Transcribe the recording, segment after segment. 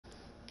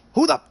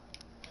Hold up!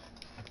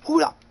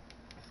 Hold up!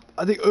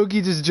 I think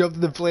Oogie just jumped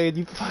in the plane,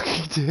 you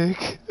fucking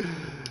dick.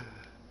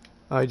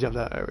 Oh, he jumped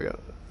out. There we go.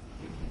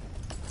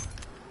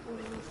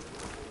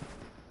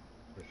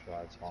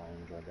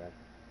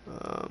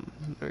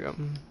 There we go.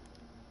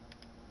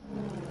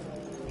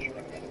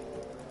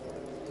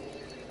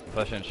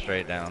 Pushing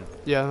straight down.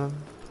 Yeah.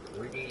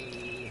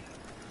 Using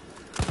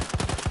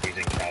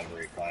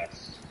cavalry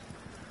class.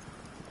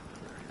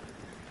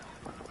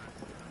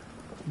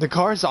 The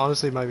cars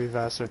honestly might be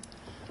faster.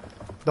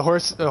 The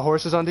horse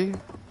is on D.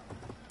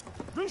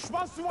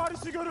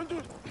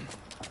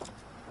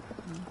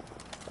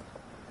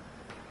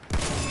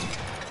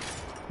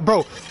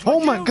 Bro,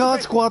 oh my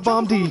god, squad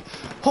bomb D.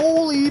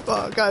 Holy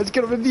fuck, guys,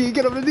 get up to D,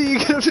 get up to D,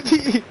 get up to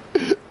D.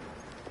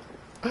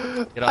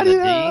 Get on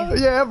the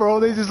D? Yeah, bro,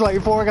 they just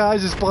like 4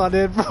 guys just spawned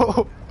in,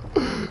 bro.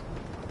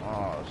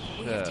 Oh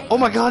shit. Oh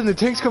my god, and the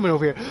tank's coming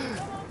over here.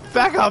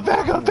 Back up,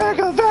 back up, back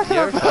up, back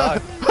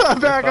up.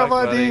 Back up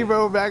on D,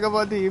 bro, back up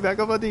on D, back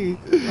up on D.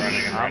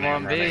 I'm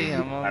on B,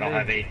 I'm on B. I don't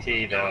have AT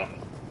though.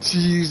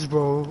 Jeez,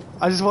 bro.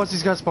 I just watched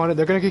these guys spawn in.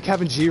 They're gonna get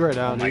Cabin G right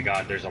now. Oh my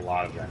god, there's a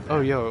lot of them.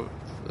 Oh, yo.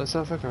 Let's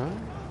not fuck around.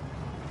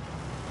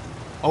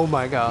 Oh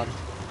my god.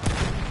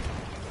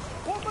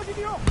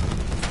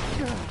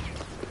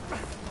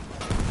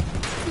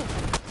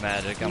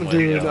 Magic, I'm with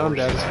Dude, you. I'm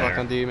dead as fuck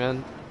on D,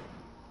 man.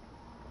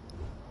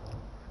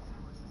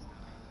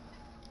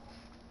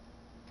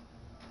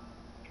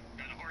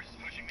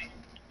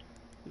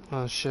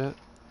 Oh shit.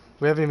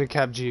 We haven't even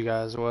capped G,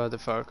 guys. What the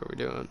fuck are we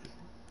doing?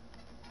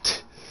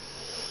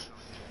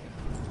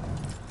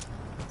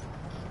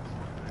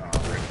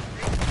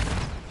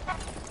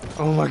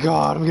 Oh my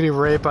god, I'm getting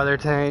raped by their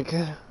tank.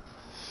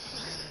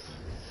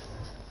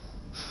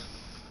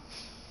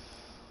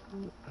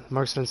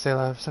 Marksman, stay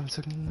alive. 7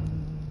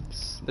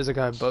 seconds. There's a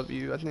guy above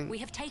you, I think. We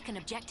have taken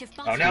objective.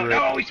 Oh no,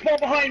 no, he spawned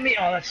behind me!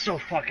 Oh, that's so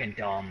fucking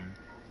dumb.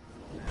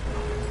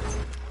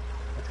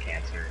 That's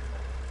cancer.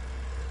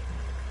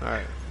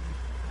 Alright.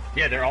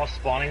 Yeah, they're all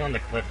spawning on the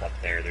cliff up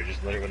there. They're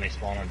just literally when they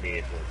spawn on B,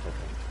 it's really cliff.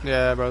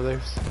 Yeah, bro,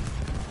 there's...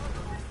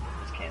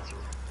 It's cancer.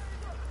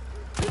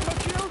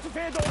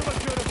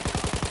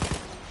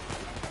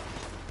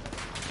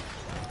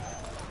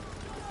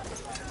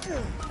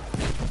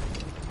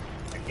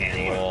 I can't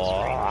even.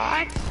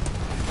 What?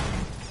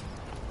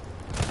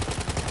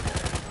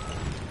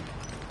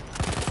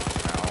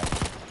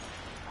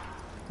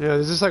 Yeah,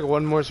 there's just like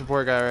one more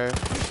support guy, right?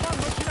 There's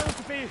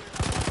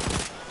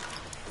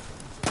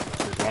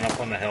one up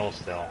on the hill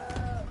still.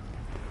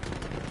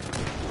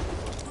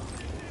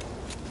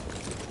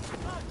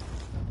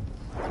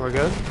 We're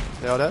good?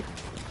 They all dead?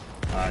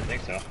 I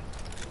think so.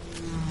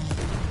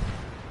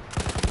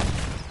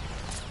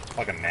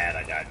 Fucking mad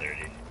I died there,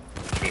 dude.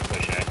 Should we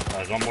push it?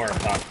 There's one more up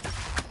top.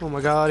 Oh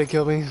my god, he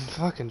killed me.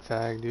 Fucking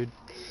fag, dude.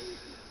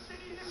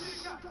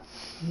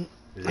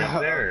 Is he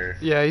up there? Or?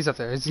 Yeah, he's up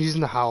there. He's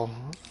using the howl.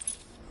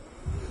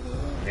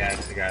 Yeah,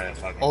 it's the guy that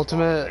fucking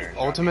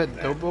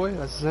Ultimate dope boy?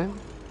 That's his name?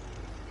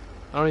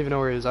 I don't even know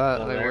where he's at,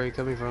 like where he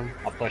coming from.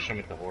 I'll push him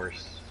with the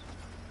horse.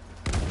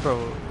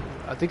 Bro,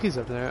 I think he's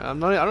up there. I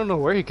don't know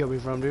where he killed me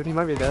from, dude. He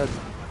might be dead.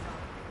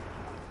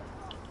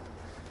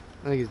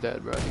 I think he's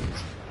dead, bro. I think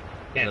he's...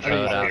 Can't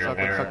throw it out.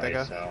 Fuck that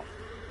guy. So.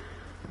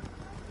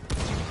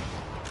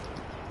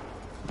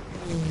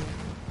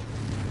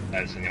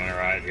 Madison, you wanna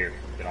ride? Here,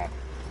 get on.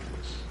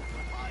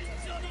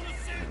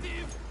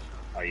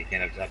 Oh, you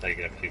can't have, I thought you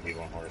could have 2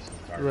 people on horse.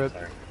 Sorry, Rip.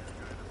 sorry.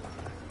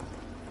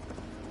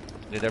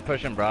 Dude, they're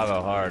pushing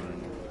Bravo hard.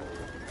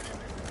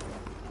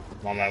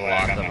 I'm on my way,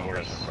 I got my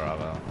horse.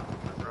 Bravo.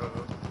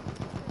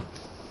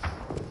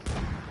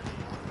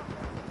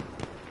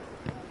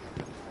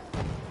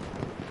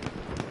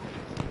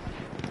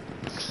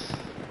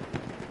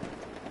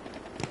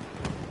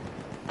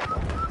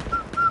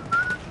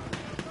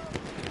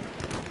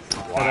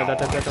 Wow.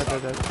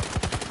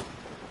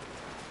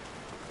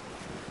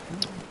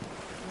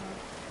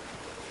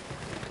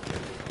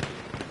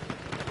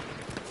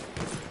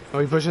 Oh,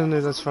 he pushing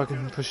there. Let's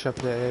fucking push up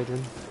the A, dude.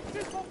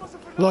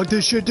 Lock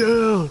this shit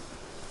down!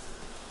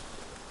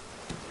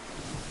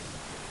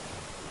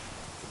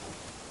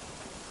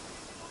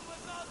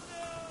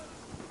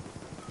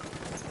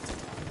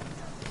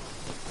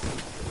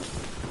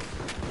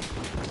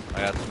 I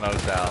got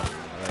smoked out.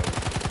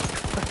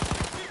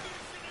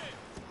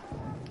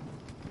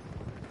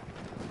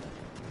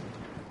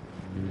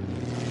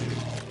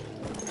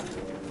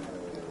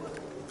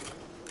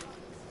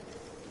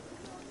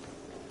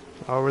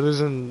 Oh, we're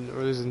losing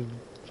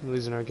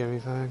our gaming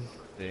flag.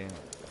 See?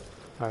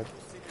 Alright.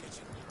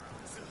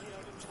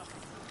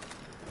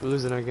 We're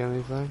losing our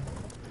gaming flag.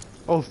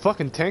 Oh,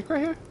 fucking tank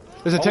right here?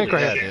 There's a tank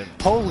right here.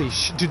 Dude. Holy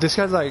shit, dude, this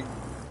guy's like...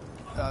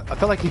 I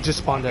felt like he just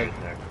spawned in.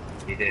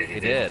 He did.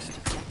 He did.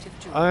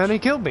 And he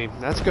killed me.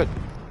 That's good.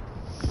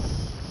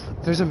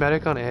 There's a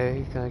medic on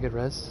A. Can I get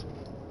res?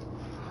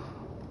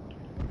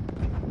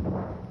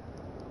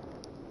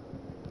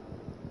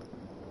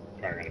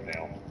 Probably gonna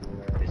fail.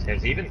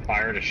 Has he even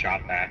fired a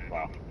shot back?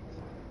 Wow.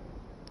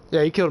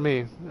 Yeah, he killed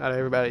me. Out of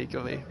everybody, he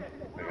killed me.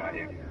 I got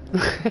you.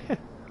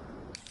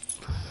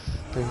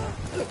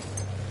 sniping.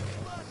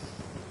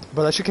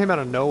 But that shit came out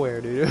of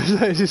nowhere, dude.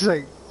 It's just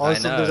like, all of a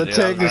sudden there's a dude,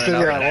 tank I was just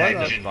sitting running there. up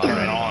What the the- tank, Turn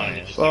it on.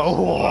 It just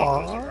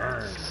Oh,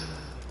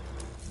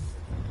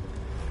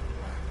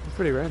 it's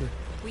pretty random.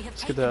 We have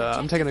Let's get taken the.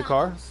 I'm taking the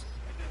car. objective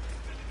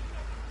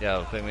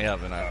Yo, pick me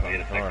up and I I phone need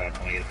the to pick car.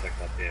 up. I need to pick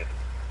up, yeah.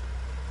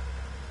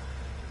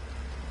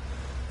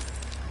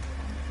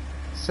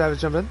 Savage,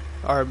 jump in.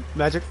 Or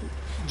Magic,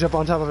 jump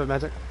on top of it,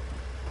 Magic.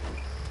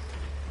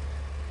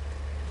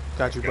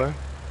 Got you, boy.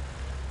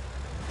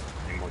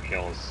 Need more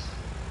kills.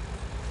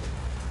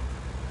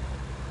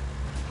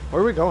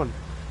 Where are we going?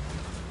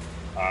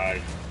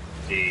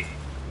 D.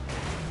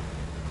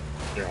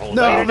 They're holding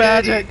No, out.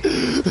 Magic!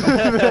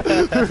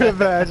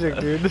 Magic,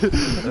 dude.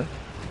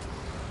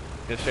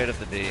 Go straight up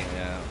the D,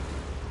 yeah.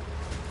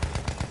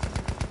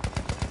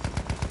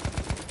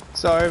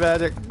 Sorry,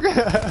 Magic. We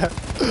have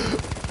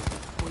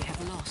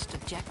lost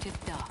objective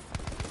Duff.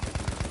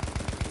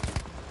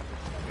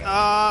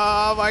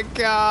 Oh my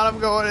god, I'm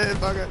going in,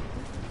 fuck it.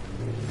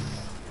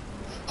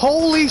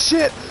 Holy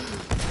shit!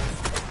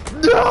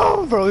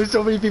 No, bro, there's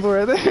so many people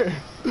right there.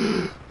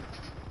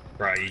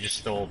 Bro, you just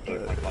stole my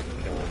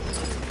fucking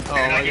kills. Oh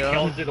And I my get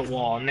killed god. through the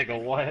wall,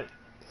 nigga, what?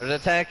 There's a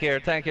tank here,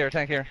 tank here,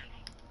 tank here.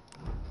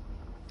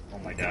 Oh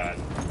my god.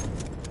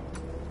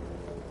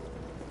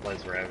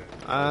 Les Rev.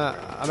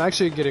 I'm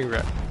actually getting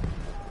wrecked.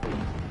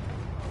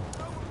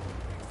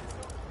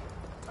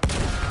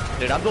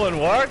 Dude, I'm doing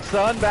work,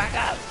 son, back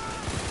up!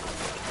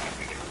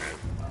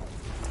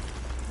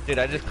 Dude,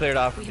 I just cleared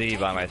off D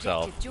by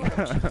myself.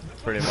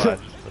 Pretty much.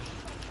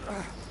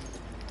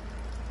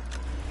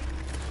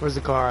 Where's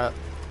the car at?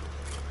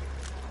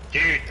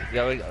 Dude!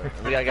 Yeah, we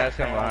got guys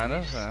coming behind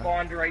us.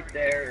 Spawned right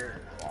there.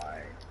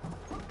 Why?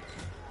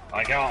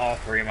 I got all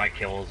three of my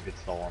kills get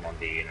stolen on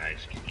D, and I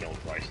just get killed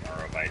twice in a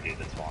row by a dude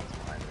that spawns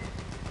behind me.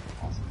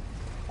 Awesome.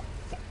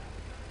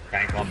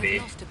 Tank on We B.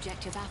 have lost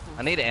objective Apple.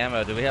 I need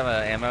ammo. Do we have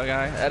an ammo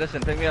guy?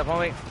 Edison, pick me up,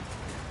 homie.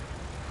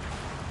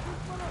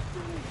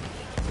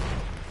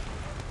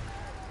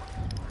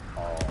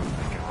 Oh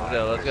my god.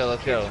 Let's go,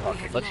 let's go, let's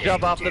go. Let's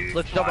jump off the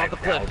cliff.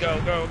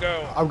 Go, go,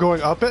 go. I'm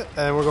going up it,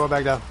 and we're going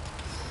back down.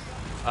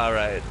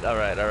 Alright.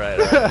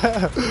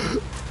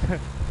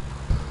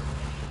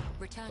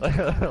 Return to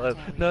the combat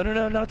area.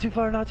 No, not too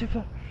far, not too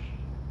far.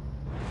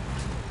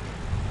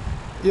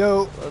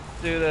 Yo,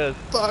 Let's do this.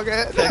 fuck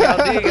it. Check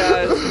out D,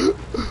 guys.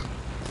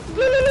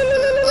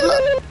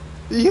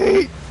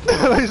 Yeet.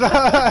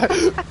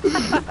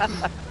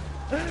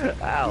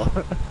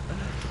 Ow.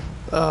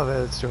 Oh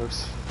man, it's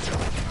jokes.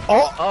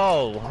 Oh!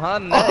 Oh,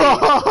 honey.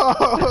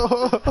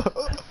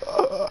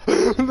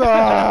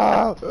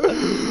 No!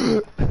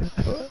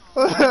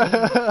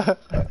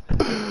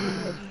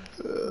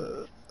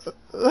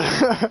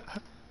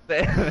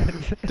 Damn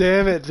it.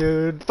 Damn it,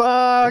 dude.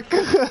 Fuck!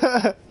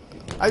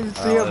 I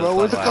see Oh, him, bro.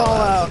 Where's the that's call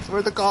not outs?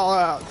 Where's the call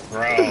outs?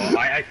 Bro,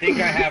 I think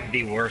I have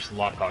the worst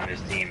luck on this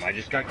team. I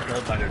just got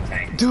killed by their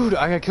tank. Dude,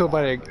 I got killed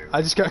by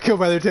I just got killed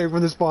by their tank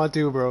from the spawn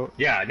too, bro.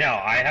 Yeah, no,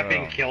 I have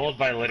been Bro. killed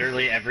by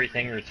literally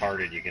everything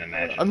retarded you can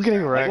imagine. I'm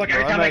getting wrecked, Look, bro.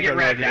 every I'm time I not get gonna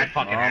wrecked, lie to that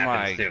fucking Oh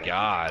my happens too.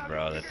 god,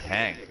 bro, the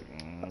tank.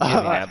 Give me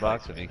that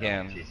box if you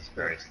can. Jesus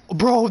Christ.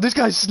 Bro, this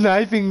guy's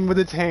sniping with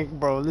a tank,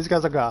 bro. This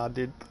guy's a god,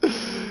 dude.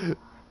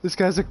 This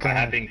guy's a I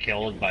have god. been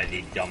killed by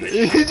the dumbest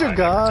He's shit a I've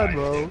god, ever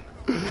bro.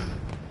 tried.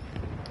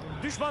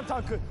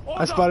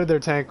 I spotted their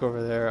tank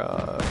over there.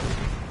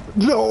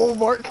 No,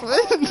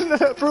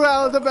 Markman!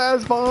 Brual the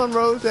best spawn,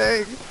 bro,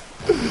 tank.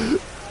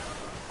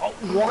 Oh,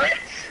 what?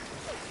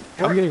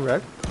 I'm getting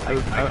wrecked.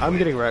 I'm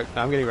getting wrecked.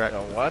 I'm getting wrecked.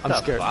 Yo, what I'm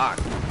the scared. fuck?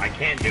 I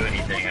can't do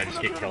anything, I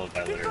just get killed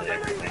by literally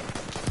everything.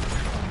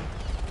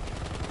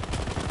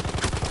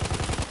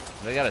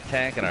 They got a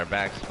tank in our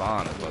back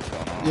spawn is what's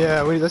going on.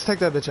 Yeah, wait, let's take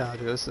that bitch out,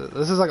 dude. This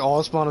is like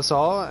all spawn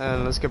assault,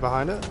 and let's get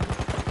behind it.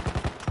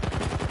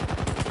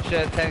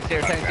 Shit, tank's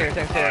here, tank's here,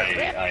 tank's here.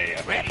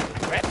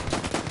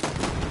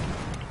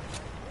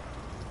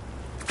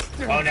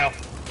 Oh no.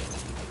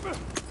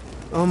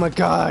 Oh my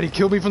god, he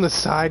killed me from the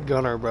side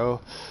gunner, bro.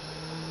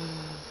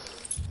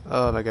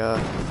 Oh my god.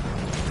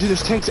 Dude,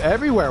 there's tanks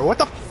everywhere. What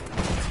the?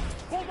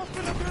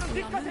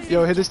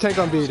 Yo, hit this tank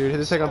on B, dude. Hit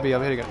this tank on B.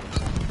 I'm hitting it.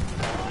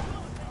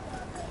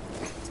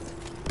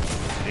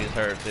 He's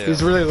hurt too.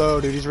 He's really low,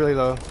 dude. He's really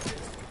low.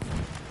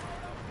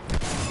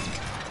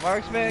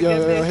 Marksman, Yo,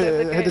 get me yo,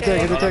 hit the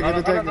tank, hit the tank, hit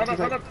the tank, hit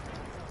the tank.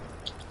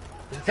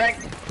 The tank!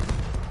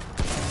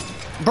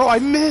 Bro, I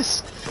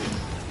missed.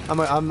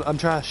 I'm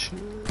trash.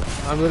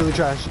 I'm literally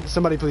trash.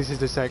 Somebody please hit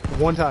this tank.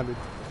 One time, dude.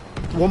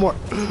 One more.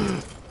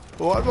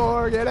 One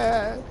more, get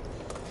it.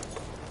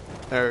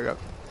 There we go.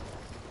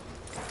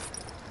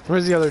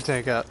 Where's the other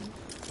tank at?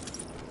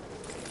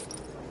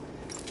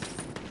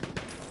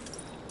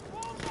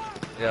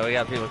 Yeah, we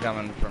got people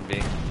coming from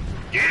B.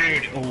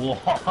 Dude,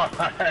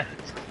 what?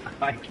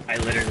 I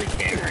literally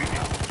can't right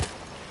now.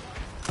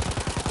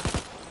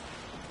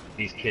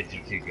 These kids are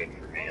too good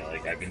for me.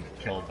 Like, I've been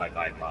killed by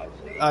bipods.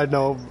 I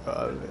know.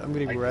 I'm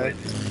getting I wrecked.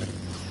 quit.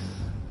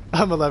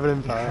 I'm 11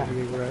 and 5.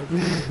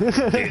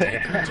 Dude,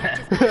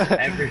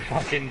 every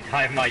fucking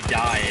time I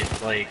die,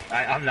 it's like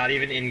I'm not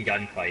even in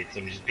gunfights.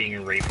 I'm just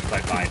being raped by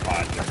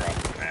bipods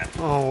across the map.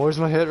 Oh, where's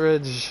my hit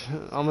ridge?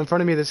 In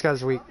front of me. This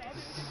guy's weak.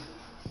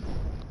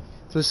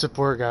 This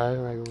support guy.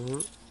 Like,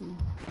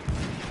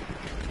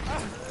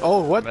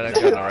 oh, what? Medic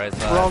on the right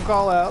side. Wrong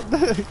call out.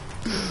 I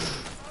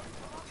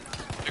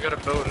got a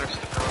boat next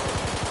to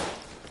Bravo.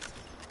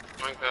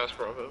 Going past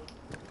Bravo.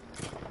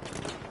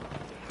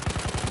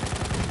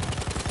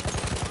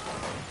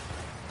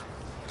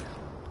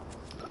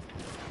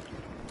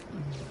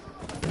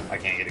 I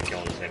can't get a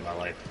kill to save my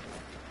life.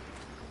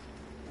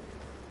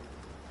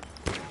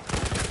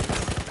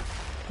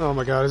 Oh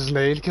my god, his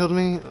nade killed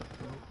me.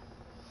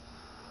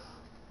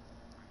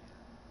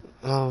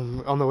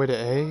 On the way to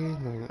A.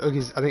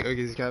 Oogie's, I think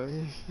Oogie's got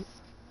me.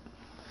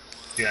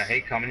 Dude, I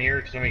hate coming here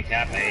because we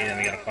cap A and then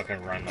we gotta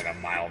fucking run like a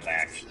mile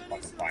back just to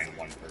fucking find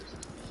one person.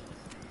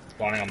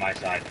 Spawning on my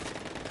side.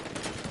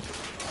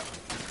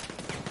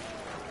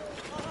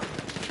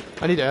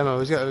 I need ammo.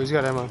 Who's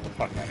got ammo?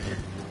 Fuck out of here.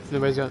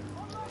 Nobody's got.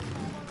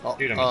 Oh,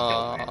 Dude,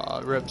 I'm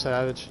just rip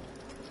savage.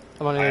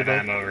 I'm on I A, have bro.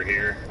 ammo over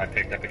here. I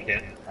picked up a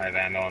kit. I have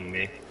ammo on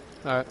me.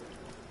 Alright.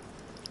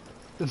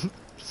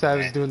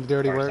 Savage Okay. doing the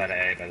dirty Far work. side of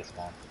A by the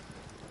spawn.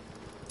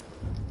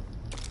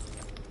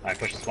 I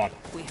push the spawn.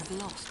 We have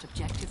lost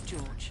objective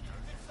George.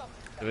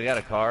 Do we got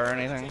a car or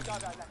anything?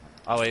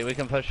 Oh wait, we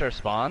can push our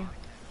spawn?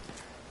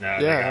 No,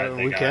 they Yeah, got-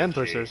 they we got can G.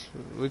 push theirs.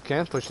 We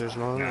can push theirs,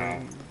 man.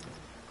 No.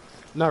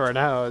 Not right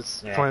now.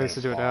 It's They're not pointless to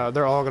gonna do it spawn. now.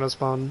 They're all gonna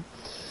spawn.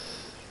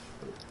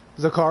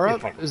 Is the car Get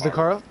up? fucking Is the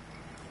car. car up?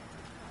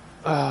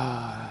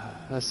 Ah,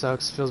 that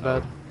sucks. Feels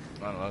bad.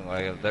 Doesn't look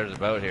like it. There's a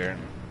boat here.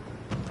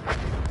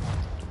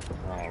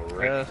 Oh,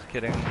 rip. Just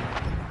kidding.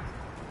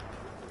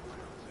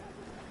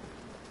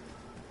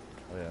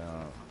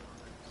 Yeah.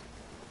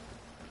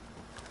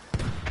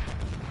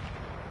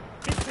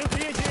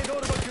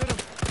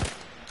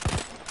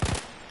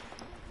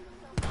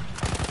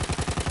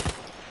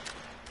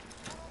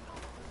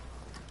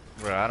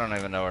 Bro, I don't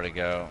even know where to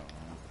go.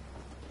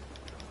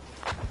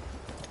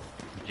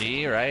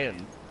 G, right?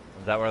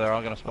 Is that where they're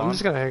all gonna spawn? I'm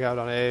just gonna hang out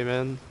on A,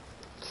 man.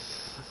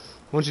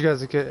 Once you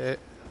guys get A,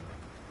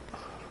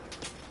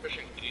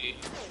 Pushing D.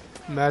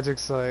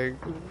 Magic's like,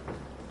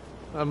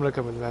 I'm gonna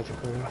come with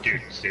Magic. Later.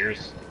 Dude,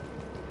 Sears.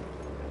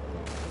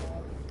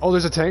 Oh,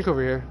 there's a tank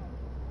over here.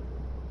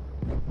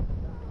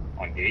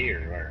 On D or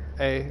where?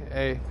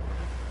 A.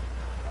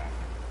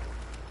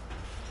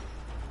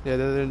 Yeah,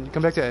 then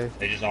come back to A.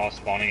 They just all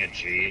spawning at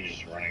G,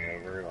 just running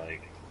over,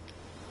 like...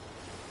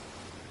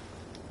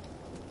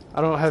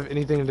 I don't have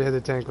anything to hit the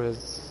tank, but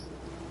it's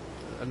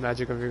a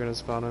Magic if you're gonna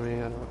spawn on me.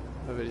 I don't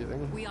have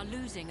anything. We are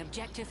losing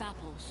objective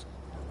apples.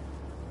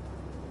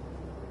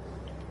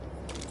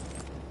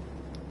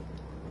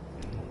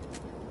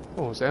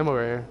 Oh, there's ammo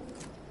right here.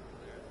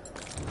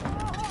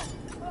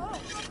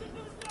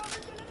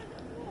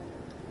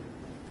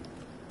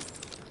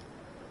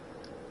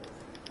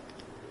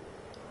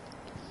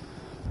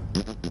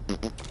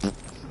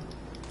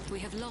 We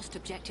have lost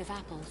objective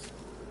apples.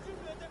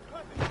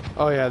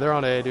 Oh yeah, they're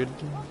on A, dude.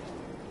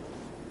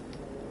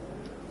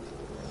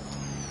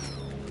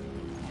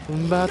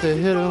 I'm about to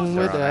hit him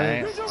with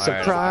They're on that A?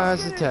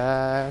 surprise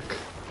attack.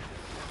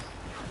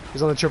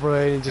 He's on the triple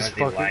A and he just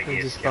That'd be fucked it. He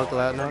laggiest just kill fucked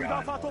I've that ever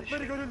up. gotten, holy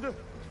shit.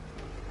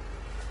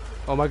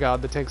 Oh my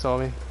god, the tank saw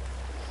me.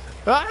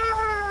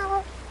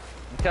 Ah!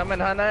 I'm coming,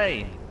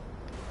 honey.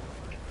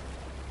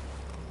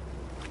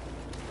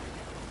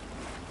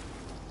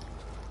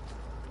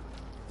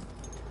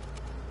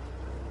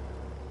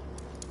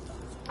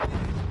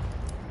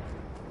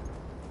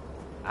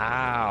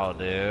 Ow,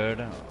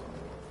 dude.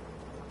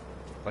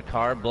 The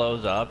car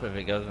blows up if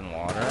it goes in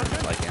water,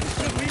 like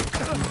instantly.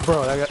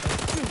 Bro, that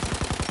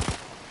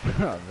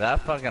got.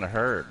 That fucking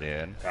hurt,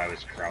 dude. Guy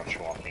was crouch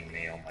walking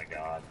me, oh my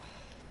god.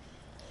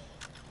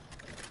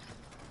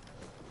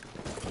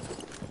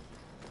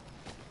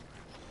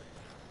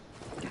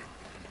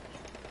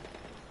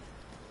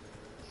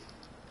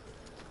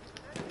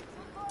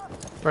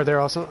 Right there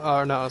also.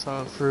 Oh no, it's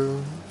not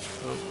through.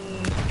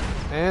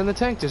 Oh. And the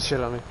tank just shit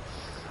on me.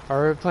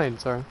 Or plane,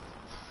 sorry.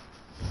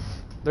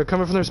 They're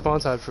coming from their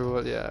spawn side for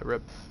what? Yeah,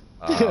 rip.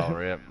 Oh,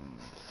 rip.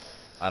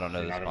 I don't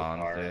know the Not in the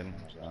spawns, car, dude.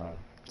 so.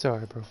 It's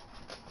alright, bro.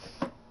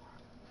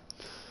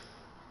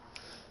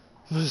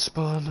 The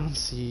spawn on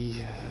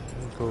C.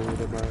 Go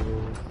to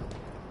Marvel.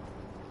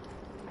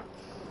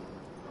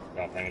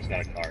 Oh, anyone's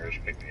got a car,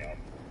 just pick me up.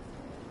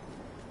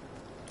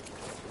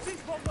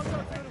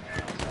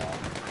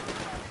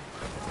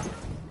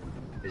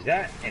 Is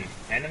that an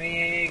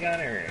enemy AA gun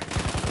or?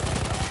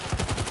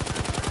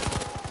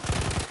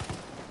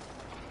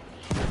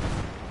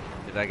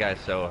 Dude, that guy's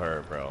so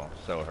hurt, bro.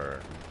 So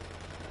hurt.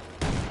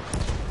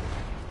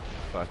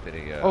 Fuck did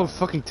he go? Oh,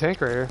 fucking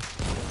tank right here.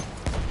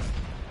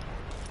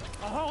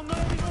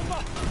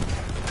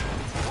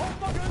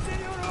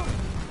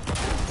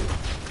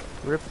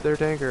 Rip their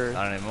tanker.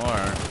 Not anymore.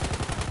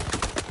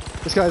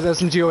 This guy's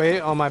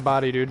SMG08 on my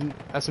body, dude.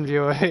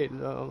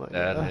 SMG08. Oh my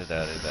That god. is.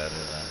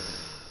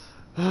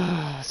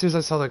 As soon as I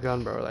saw the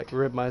gun, bro, like,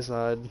 ripped my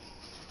side.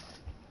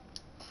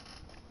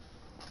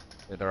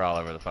 Dude, they're all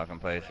over the fucking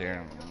place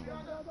here.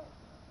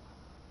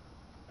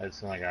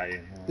 That's when I got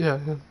you. Yeah,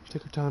 yeah.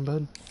 Take your time,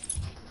 bud.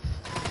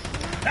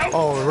 No!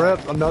 Oh,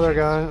 rip. Another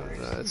guy.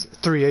 It's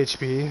 3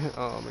 HP.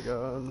 Oh my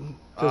god.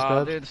 Feels Oh,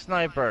 bad. dude,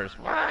 snipers.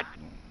 What?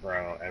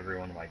 Bro, every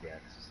one of my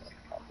decks is like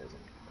autism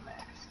to the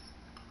max.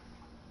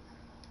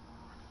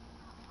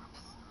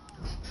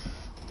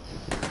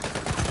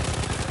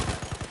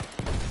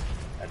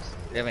 That's Do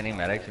you have any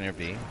medics in your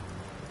B?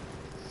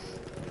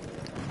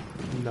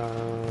 No,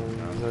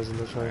 there's in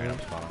this right Alright, now. I'm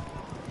spawning.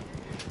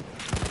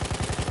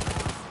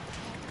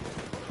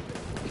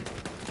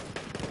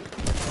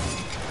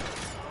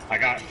 I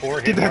got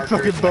 4 Get hit that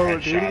markers fucking and a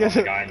boat, dude. headshot Get on the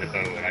it. guy in the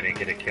boat, and I didn't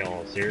get a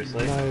kill.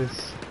 Seriously?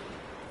 Nice.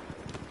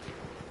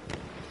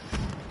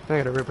 I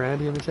got a rip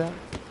Randy in the chat.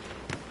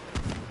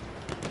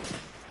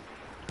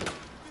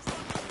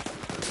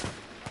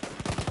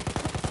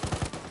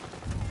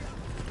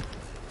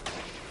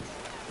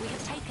 We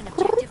have taken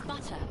objective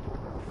butter.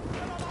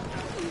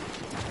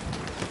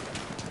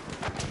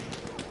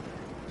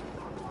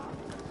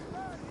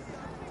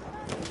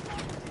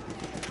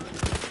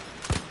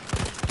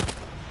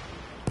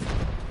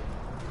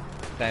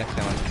 Thanks,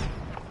 Dylan.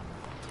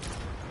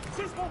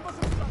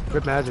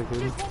 Rip magic,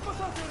 dude.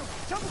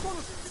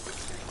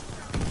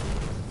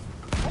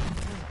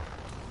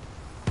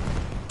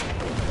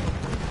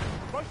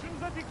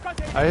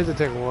 I had to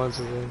take one,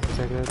 so they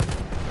take it.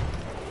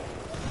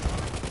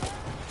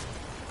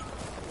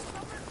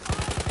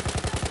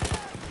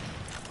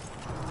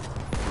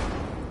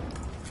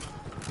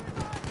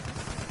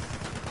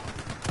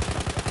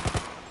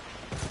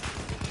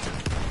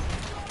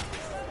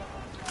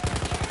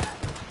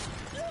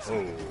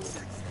 Oh,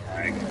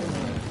 alright.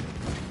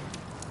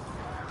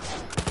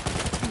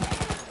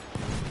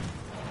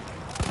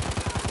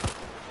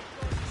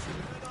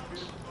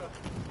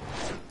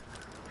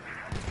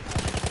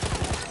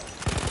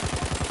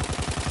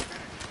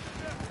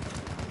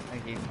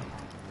 Thank you.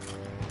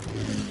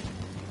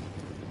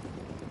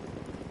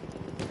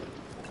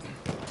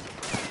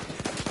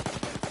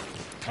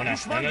 Oh no,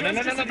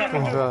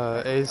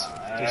 no. Ace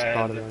just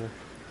spotted on her.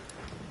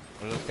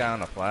 There's this guy on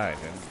the flag,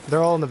 dude.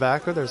 They're all in the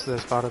back, or they're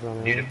spotted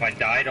on Dude, her. if I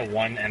die to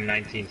one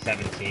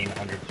M1917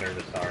 100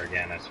 service star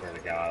again, I swear to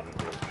God, I'm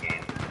through the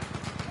game.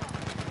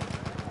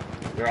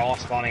 They're all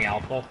spawning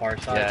alpha, far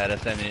side? Yeah,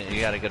 that's him. You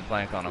got a good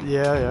flank on him.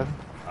 Yeah, yeah.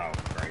 Oh,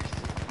 Christ.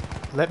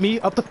 Let me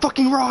up the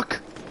fucking rock!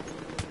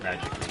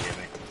 Magic, forgive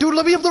me. Dude,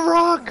 let me up the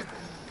rock!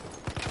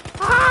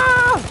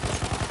 Ah!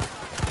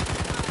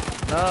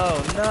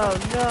 No,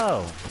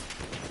 no.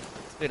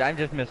 Dude, I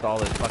just missed all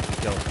those fucking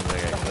kills because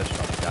I got glitched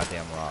on the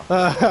goddamn rock.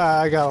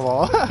 I got them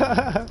all.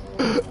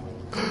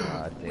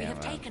 God We damn have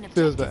it. taken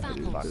Feels objective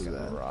bad. apples.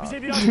 Fucking rock.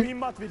 Bize biraz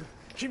mühimmat verin.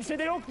 Kimse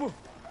de yok mu?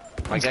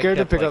 My guy scared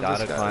to kept, pick like, up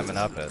this auto guy. climbing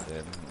up it,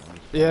 dude.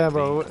 Yeah,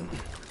 bro.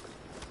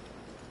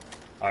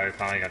 Oh, I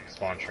finally got the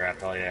spawn trap,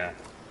 hell yeah.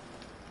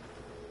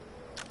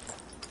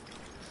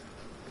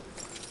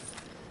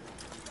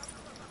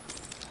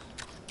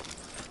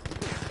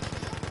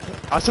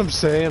 That's what I'm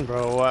saying,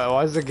 bro.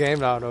 Why is the game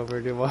not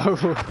over, dude?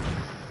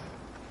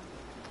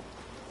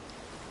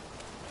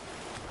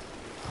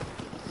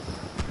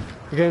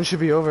 The game should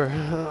be over.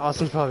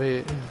 Austin's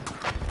probably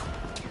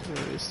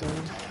restart.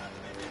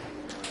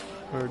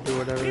 Or do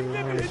whatever you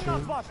Kimde want.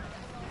 mühimmat var?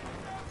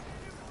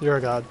 You're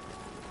a god.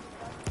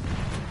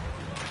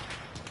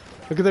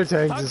 Look at their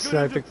tanks just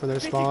sniping from their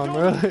spawn,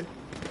 bro.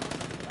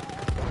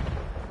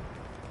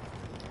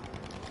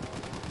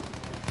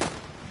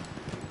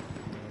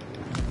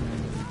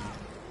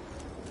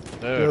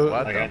 Dude, Yo,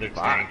 what Like, the other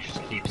fuck? tank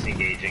just keeps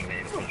engaging the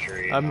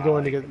infantry. I'm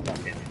going to get-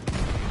 Fucking...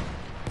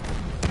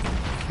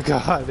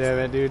 God damn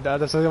it, dude.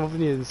 That's why I'm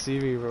hoping you didn't see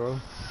me, bro.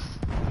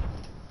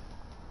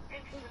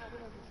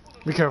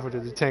 Be careful,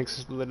 dude. The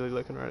tank's literally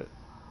looking right.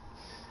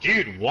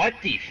 Dude, what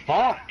the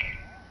fuck?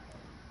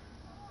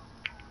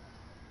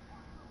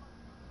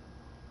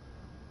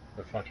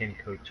 The fucking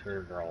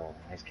couture girl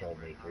has killed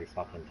me 3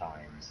 fucking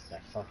times.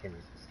 That fucking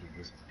dude,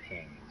 this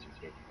ping is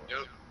ridiculous. Yep.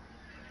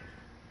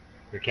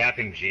 They're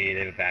capping G,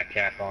 they have a back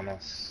cap on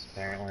us,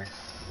 apparently.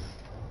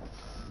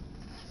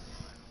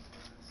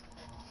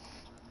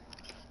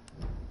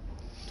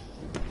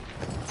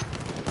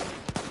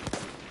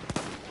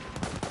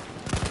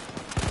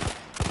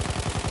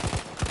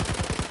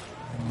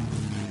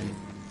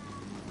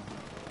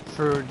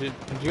 Did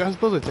you guys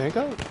build a tank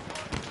out?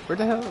 Where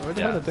the hell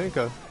Yeah. did the tank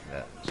go?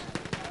 Yeah.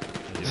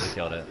 You just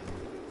killed it.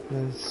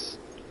 Yes.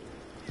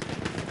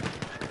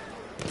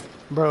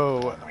 Bro,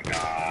 Oh my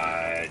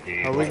god,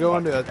 dude. are we what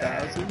going to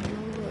fucking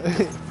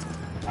 1,000?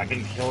 I've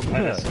been killed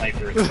by the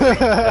sniper. Yo,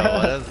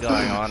 what is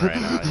going on right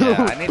now?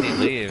 Yeah, I need to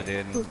leave,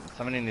 dude.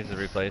 Somebody needs to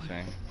replace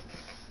me.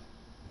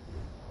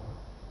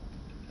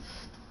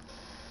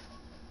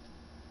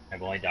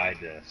 I've only died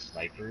to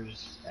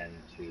snipers and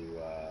to,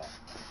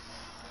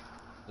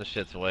 This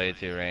shit's way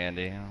too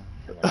randy.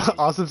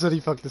 Austin said he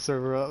fucked the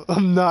server up.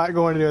 I'm not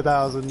going to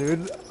 1,000,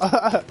 dude.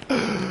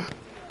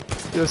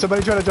 Yo,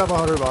 somebody tried to drop a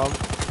 100 bomb.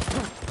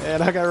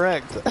 And I got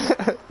wrecked.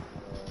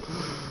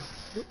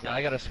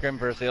 I gotta scrim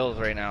for seals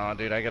right now,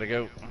 dude. I gotta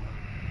go.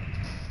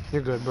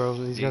 You're good, bro.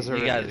 These guys are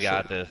You ready guys as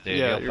got shit. this, dude.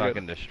 Yeah, You'll you're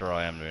fucking good.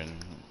 destroy him, dude.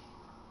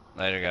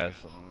 Later, guys.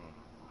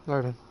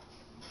 Alright, man.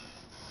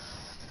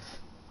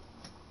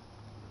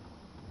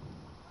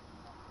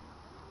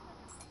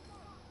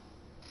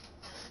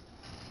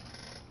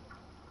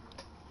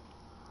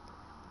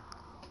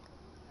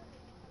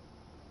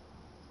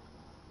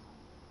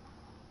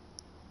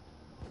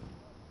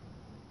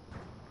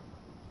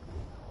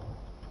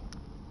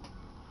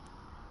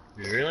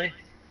 Really?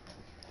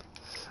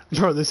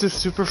 Bro, this is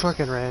super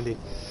fucking randy.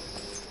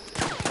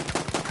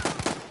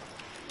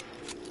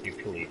 You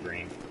Khalid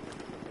Green.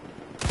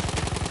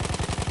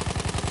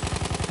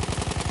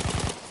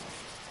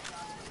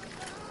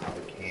 I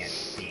can't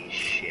see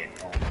shit.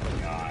 Oh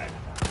my god.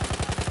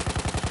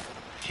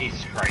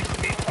 Jesus Christ,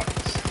 I'm being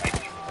fucking sniped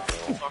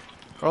from the middle.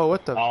 Oh,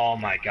 what the? Oh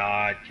my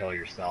god, kill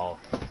yourself.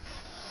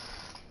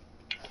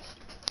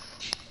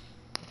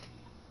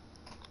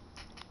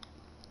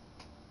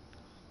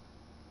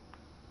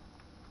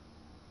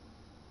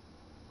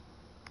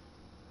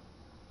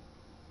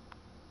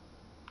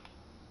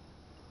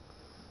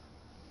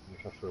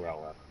 If I threw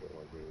out left, it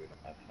would be an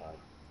F5.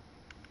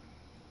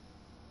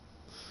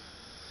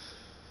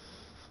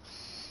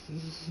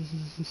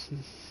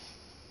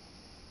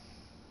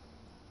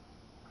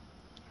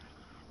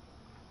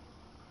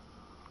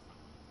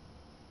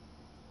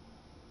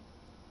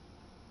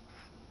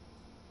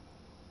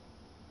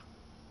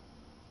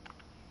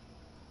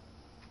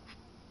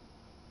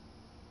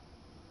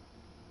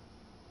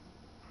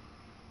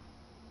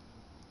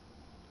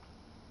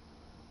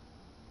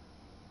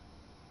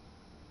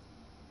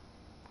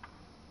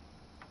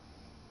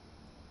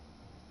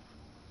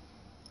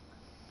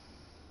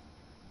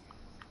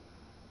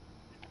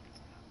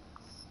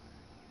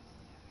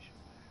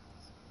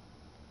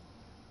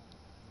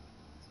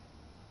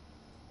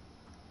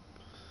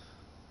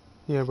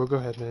 Yeah, bro, go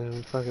ahead,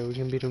 man. Fuck it, we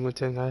can beat him with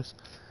 10 guys.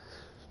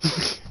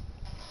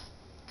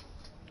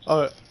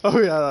 Oh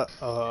yeah,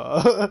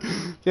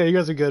 yeah, you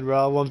guys are good, bro.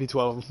 I'll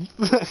 1v12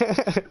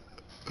 him.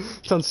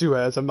 Sounds too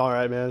bad. I'm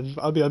alright, man.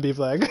 I'll be on B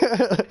flag.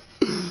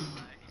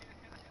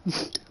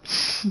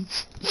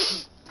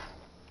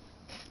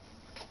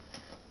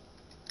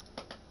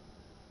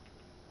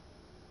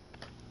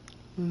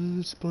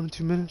 Spawn in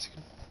 2 minutes.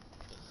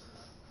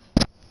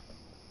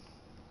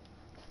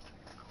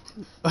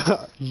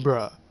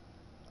 Bruh.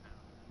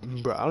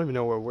 Bruh, I don't even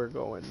know where we're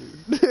going,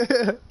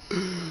 dude.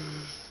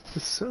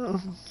 So,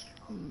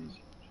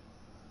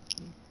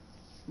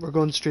 we're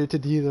going straight to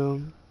D, though.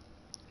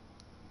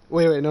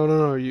 Wait,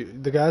 no.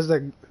 The guys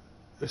that...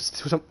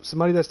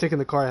 Somebody that's taking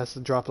the car has to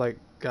drop, like,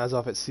 guys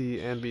off at C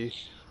and B.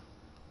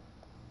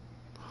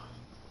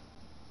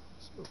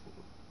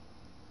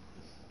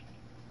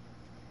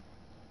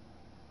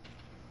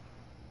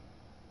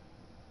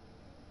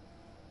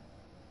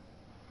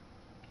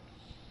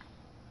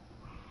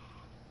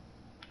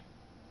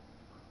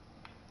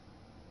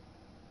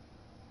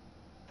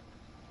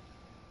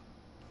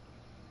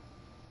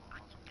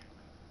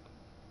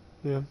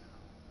 Yeah.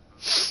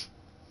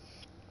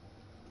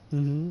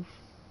 Mm-hmm.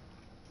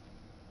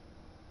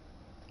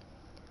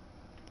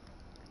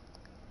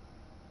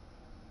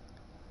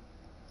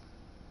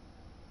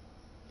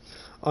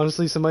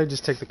 Honestly, somebody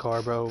just take the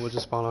car, bro. We'll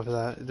just spawn off of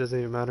that. It doesn't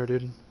even matter,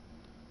 dude.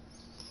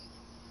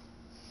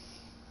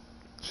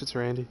 Shit's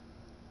Randy.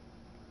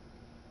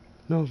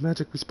 No,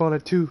 Magic, we spawn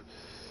at 2.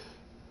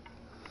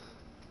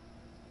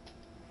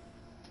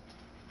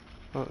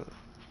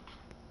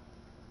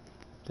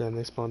 Damn,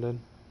 they spawned in.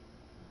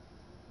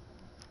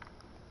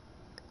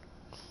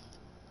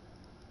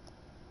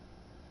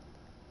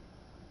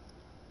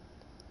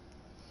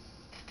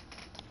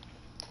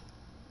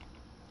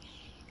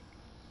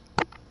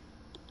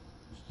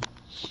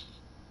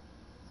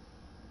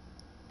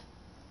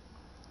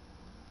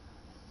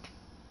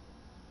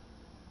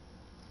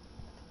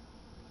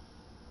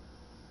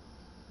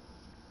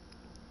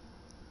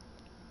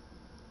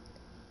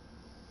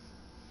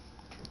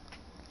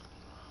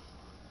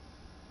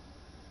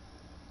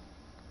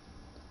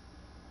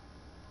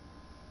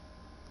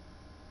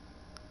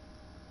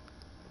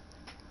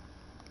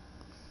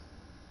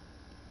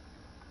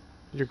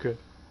 You're good.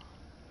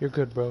 You're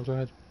good, bro. Go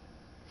ahead.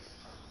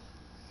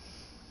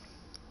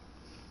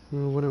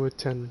 We'll win it with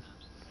 10.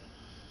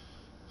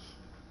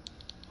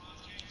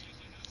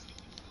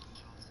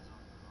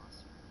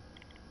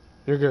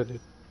 You're good, dude.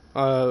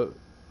 I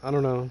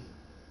don't know.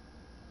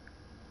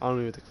 I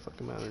don't even think it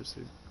fucking matters,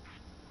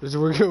 dude.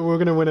 We're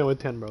gonna win it with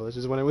 10, bro. Let's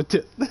just win it with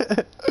 10.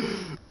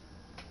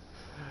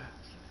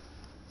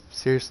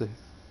 Seriously.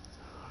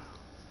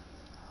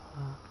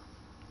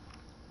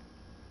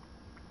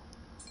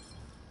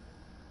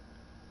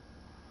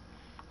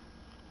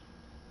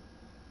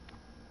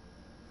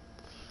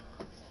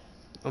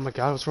 Oh my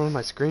god, what's wrong with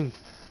my screen?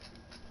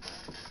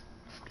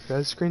 Does your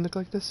guys' screen look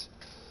like this?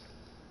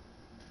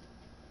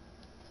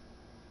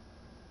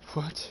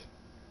 What?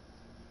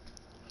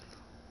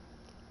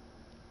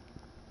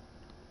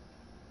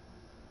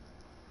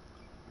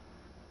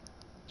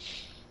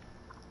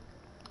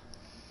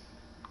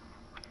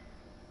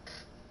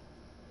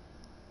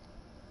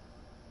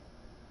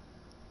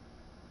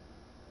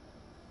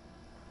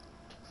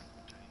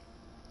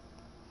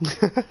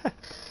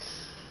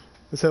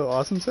 Is that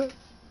awesome set?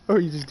 Or are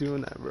you just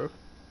doing that, bro?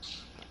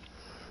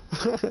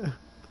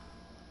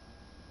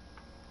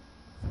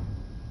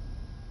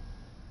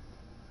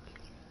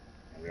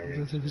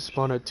 We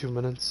spawn at 2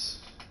 minutes.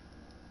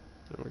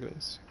 Oh, we're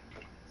gonna see.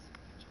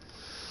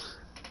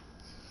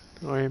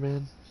 Alright,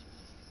 man.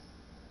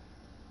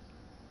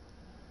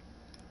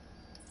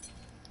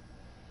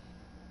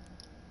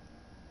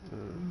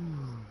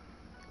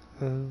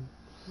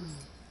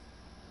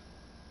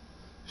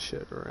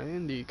 Shit,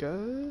 Randy,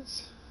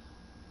 guys.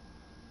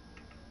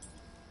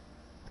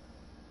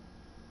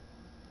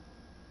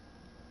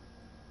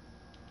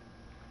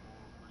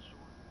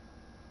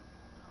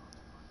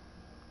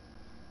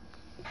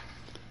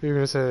 You're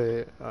gonna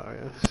say, oh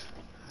yeah.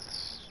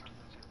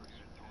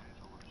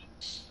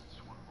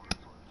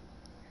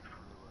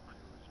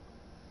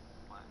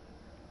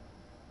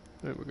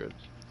 Alright, we're good.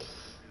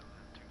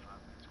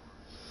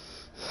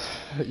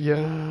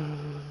 Yeah.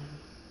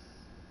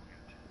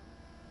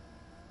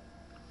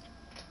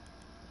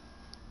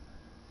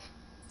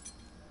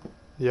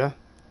 Yeah.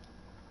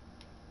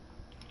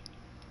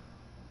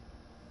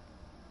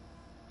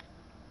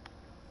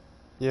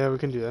 Yeah, we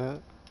can do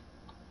that.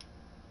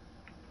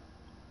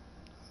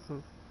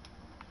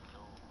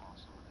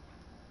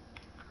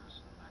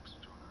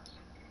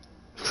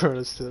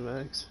 Cronus to the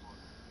max.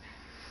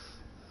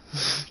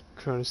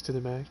 Cronus to the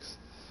max.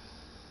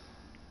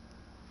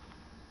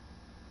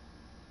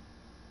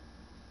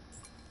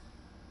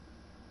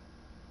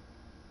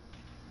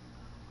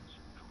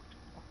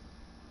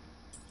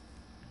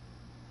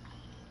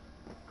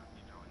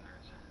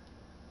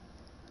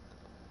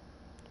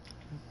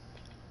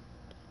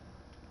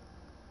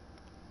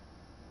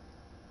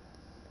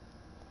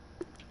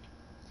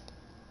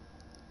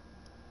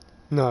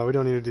 No, we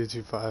don't need to do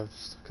 2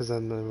 5s, because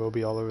then we'll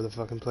be all over the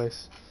fucking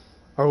place.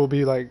 Or we'll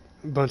be like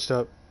bunched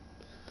up.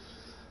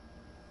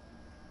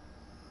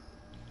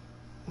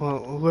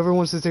 Well, whoever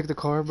wants to take the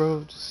car,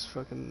 bro, just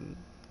fucking...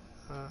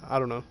 I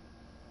don't know.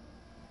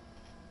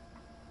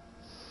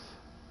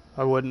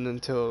 I wouldn't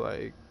until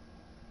like...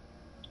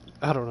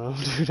 I don't know,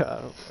 dude,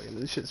 I don't fucking...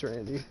 This shit's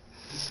Randy.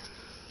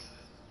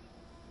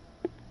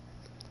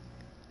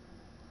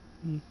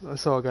 I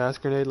saw a gas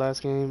grenade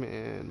last game,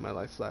 and my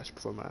life flashed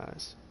before my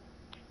eyes.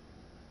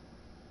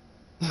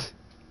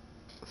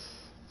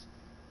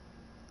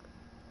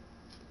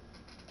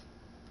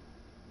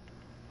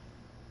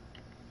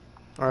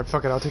 Alright,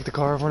 fuck it, I'll take the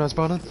car if we're not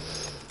spawning.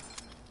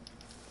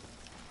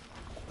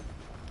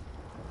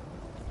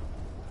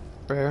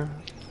 Fair.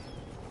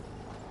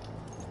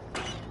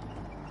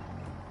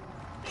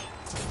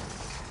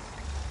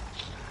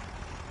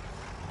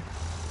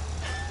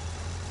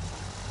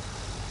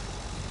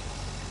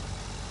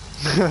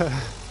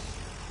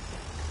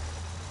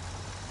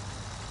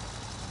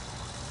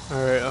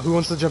 Alright, who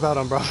wants to jump out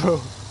on Bravo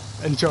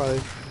and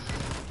Charlie?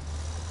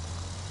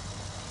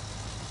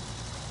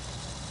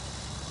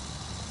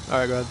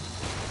 Alright, go ahead.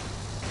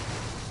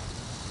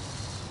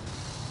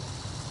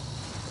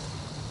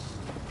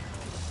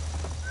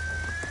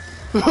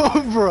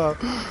 Oh, bro.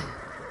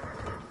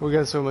 We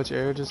got so much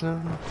air just now.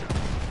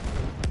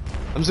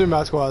 I'm assuming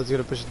my squad is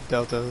gonna push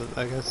Delta,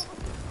 I guess.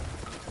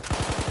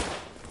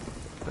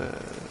 Yeah.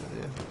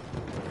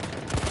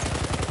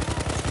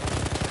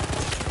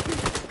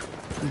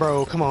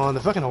 Bro, come on, the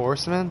fucking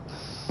horse, man.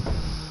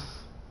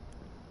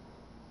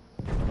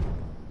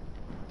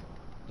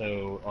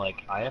 So,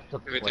 like, I have to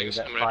Maybe play take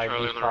that some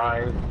Charlie on the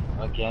right.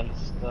 5v5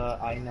 against the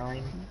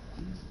I-9?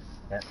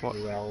 That What?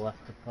 UL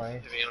left to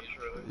play? Maybe on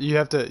Charlie. You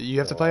have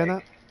to play in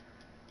that?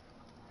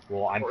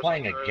 Well, I'm Horse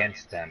playing on the road.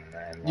 against them,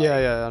 and like,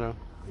 Yeah, I know.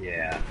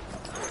 yeah.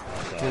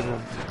 Good So,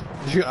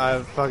 one.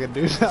 I fucking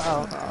do that.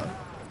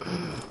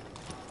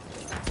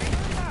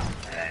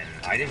 and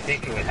I didn't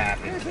think it would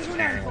happen, but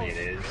apparently it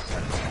is.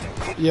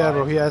 Yeah,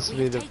 bro, he asked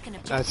me to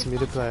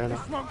play or not.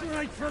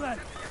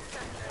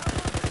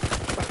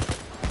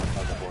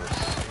 Oh, the horse.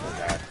 Oh,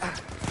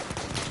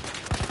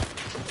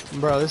 God.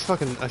 Bro, there's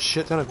fucking a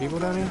shit ton of people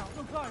down here.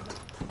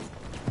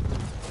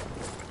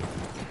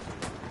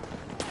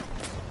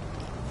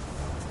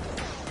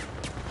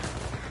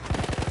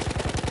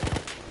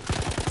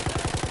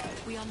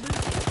 We are moving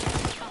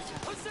objective butter.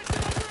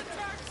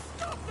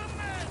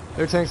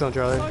 There are tanks on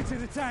Charlie. To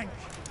the tank.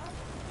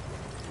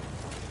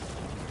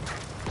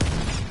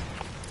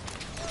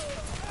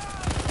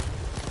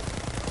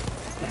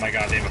 Oh my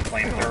God, they have a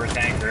flamethrower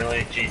tank?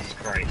 Really? Jesus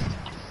Christ.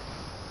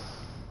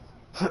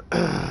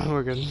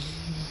 We're good.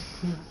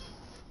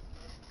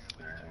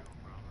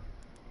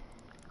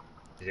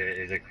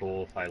 Is it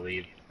cool if I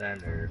leave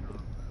then, or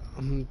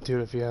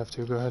Dude, if you have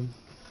to, go ahead.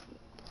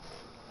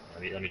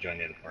 let me join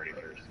the other party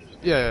first?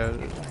 Yeah.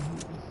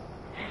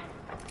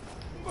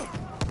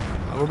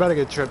 We're about to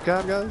get trip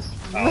cap, guys.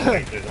 Oh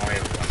wait, there's only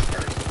one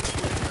person.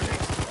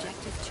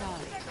 Objective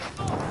Charlie.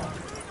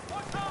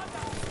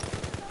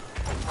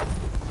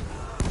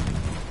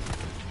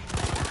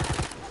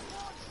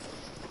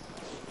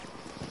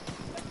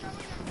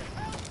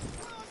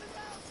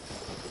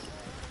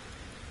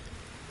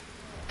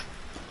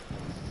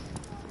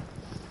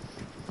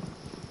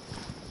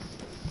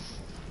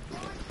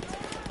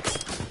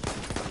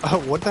 Oh,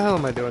 what the hell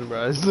am I doing,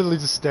 bro? I was literally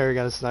just staring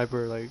at a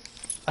sniper, like,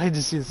 I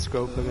just see the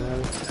scope looking at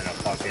it. And a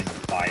fucking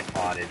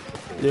bipoded.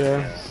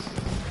 Yeah.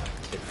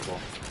 Typical.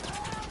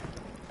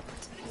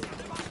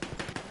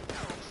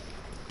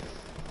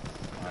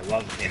 I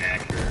love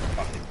inaccurate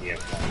fucking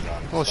DF1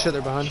 guns. Oh shit,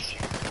 they're behind us.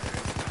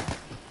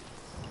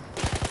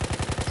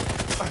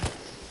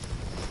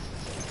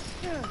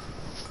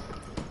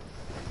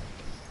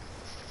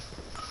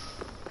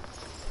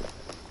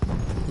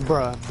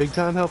 Bruh, big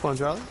time help on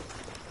Charlie.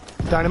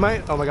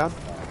 Dynamite? Oh my god.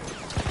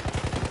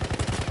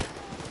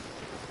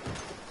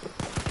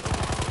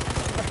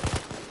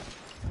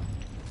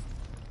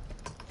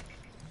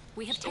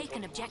 We have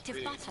taken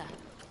objective butter.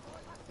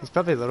 He's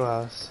probably Little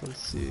House. Let's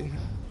see.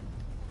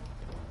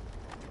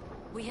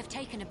 We have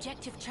taken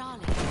objective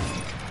Charlie.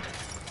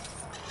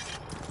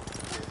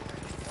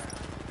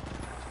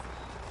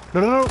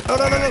 No, no, no, no,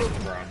 no, no, no.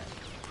 Run.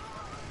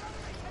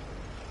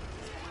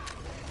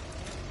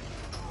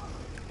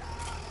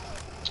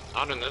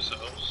 Not in this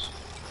house.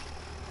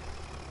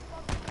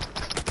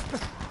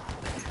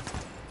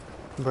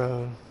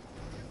 Bro.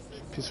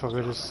 Peace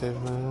fucker just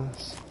saved my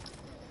ass.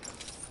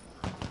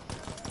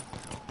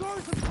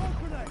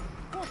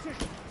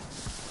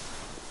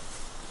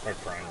 Start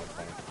trying with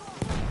them.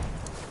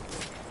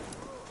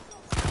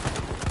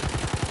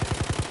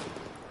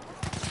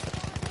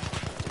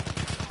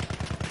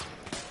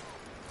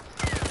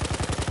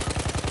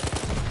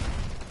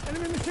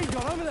 Enemy machine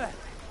gun over there.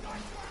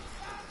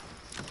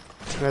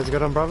 You guys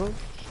good on Bravo? 50-50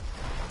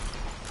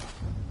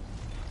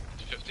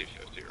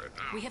 right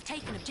now. We have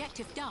taken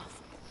objective Duff.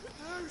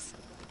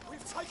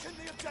 We've taken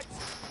the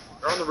objective.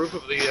 They're on the roof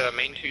of the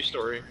main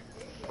 2-story.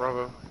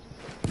 Bravo.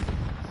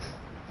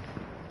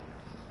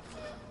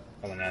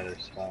 Coming out of their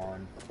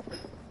spawn.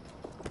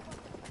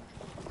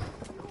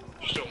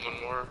 There's still one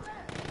more.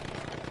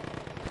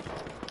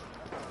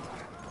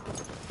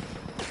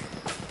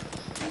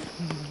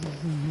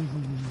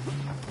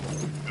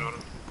 Got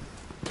him.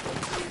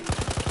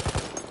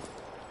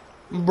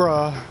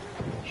 Bruh.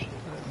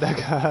 That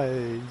guy,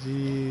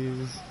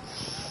 jeez.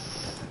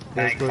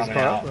 Tank Let's coming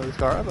out. let's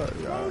car up.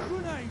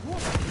 Grenade.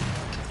 What?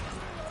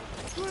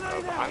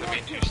 Grenade Behind the out.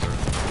 main 2-story.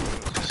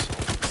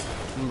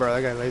 Bruh,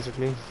 that guy lasered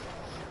me.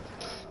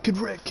 Good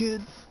wreck,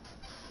 kid.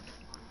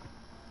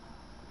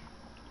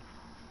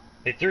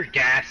 They threw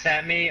gas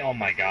at me? Oh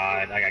my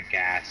god, I got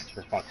gassed,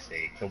 for fuck's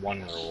sake. The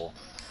one rule.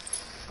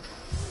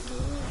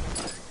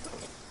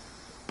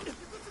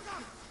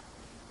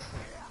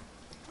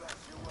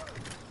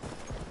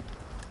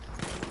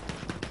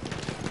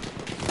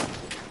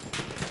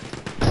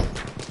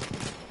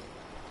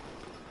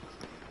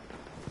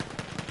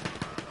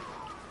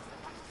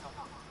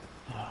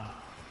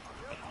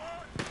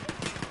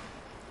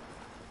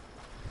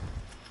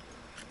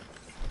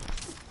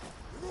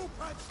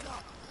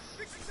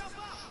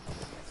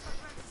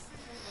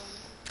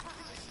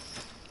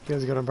 You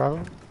guys good on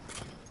Bravo?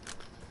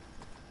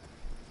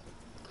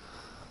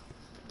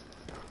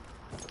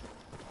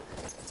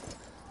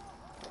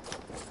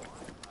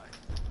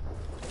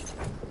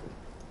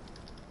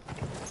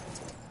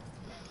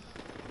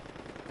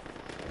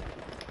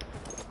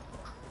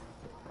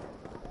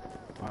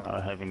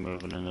 Heavy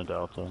moving in the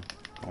Delta.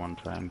 On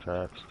train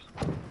tracks.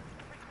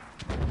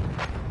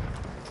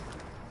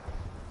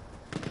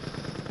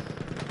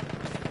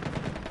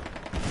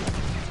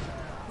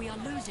 We are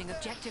losing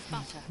objective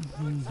butter.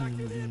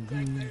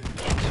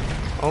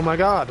 Oh my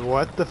god,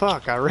 what the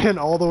fuck? I ran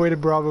all the way to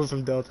Bravo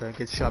from Delta and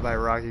get shot by a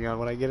rocket gun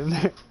when I get in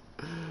there.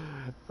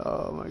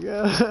 Oh my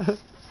god.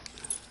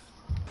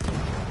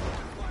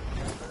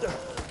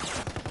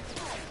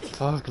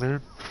 Fuck,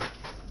 man.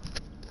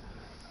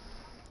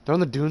 They're on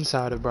the dune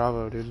side of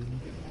Bravo, dude.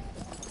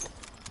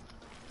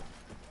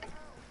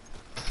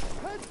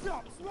 Heads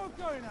up. Smoke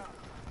going out.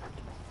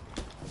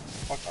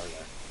 Fuck are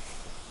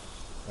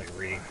they? Like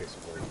reading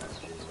Discord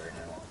messages right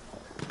now.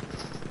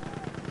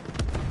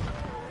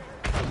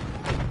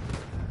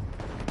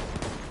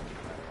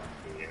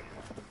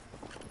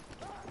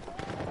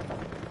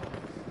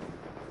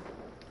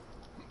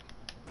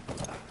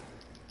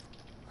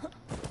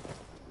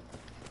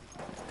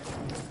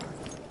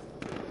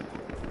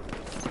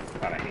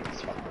 God, I hate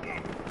this fucking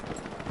game.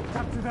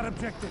 Capture that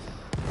objective.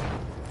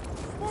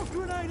 Smoke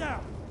grenade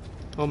out.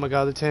 Oh my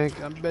god, the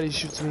tank. I bet he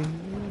shoots me.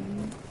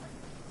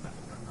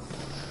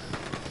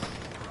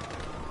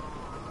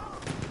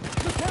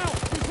 Look out.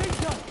 Machine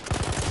gun.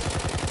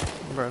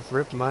 Bro,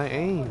 ripped my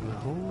aim.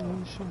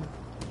 Holy shit.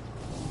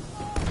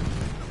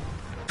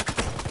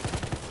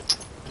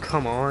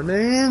 Come on,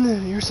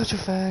 man. You're such a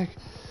fag.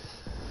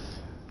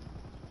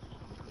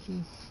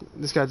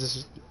 This guy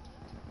just...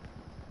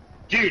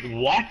 Dude,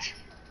 what?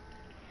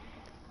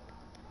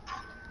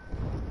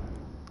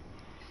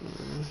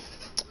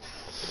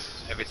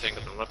 Everything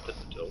on the left of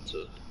the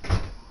Delta.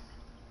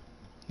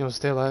 You know,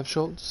 stay alive,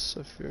 Schultz.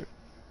 If you're...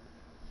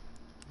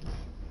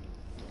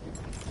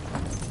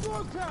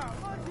 Smoke out.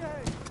 On your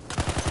head.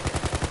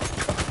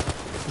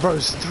 Bro,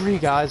 there's 3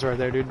 guys right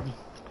there, dude.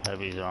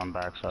 Heavy's on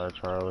backside of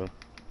Charlie.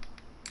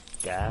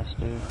 Gas,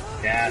 dude.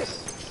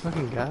 Gas.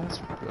 fucking gas?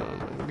 Oh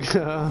my We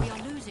god.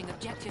 are losing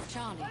objective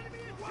Charlie.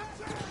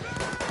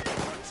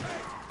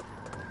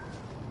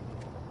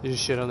 You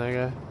just shit on that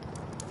guy.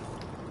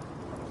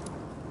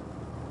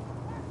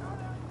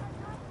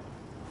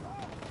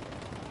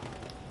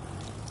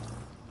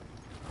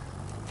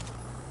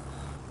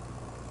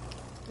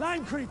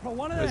 Land creeper,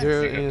 one of Is them.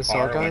 there Think any a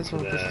assault car went guys? to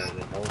the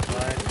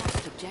hillside.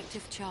 Lost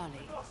objective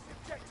Charlie.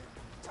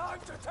 Time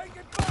to take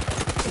it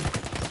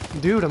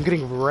back. Dude, I'm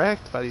getting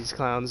wrecked by these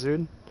clowns,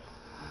 dude.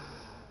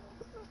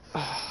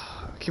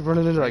 I keep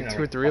running into like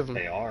 2 or 3 of them.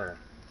 They are.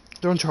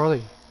 They're on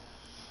Charlie.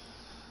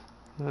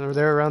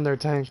 They're around their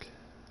tank.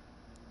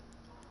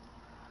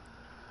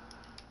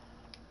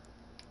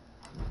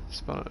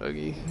 Spawn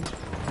Oogie.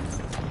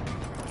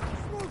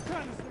 Smoke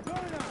canister going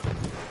out.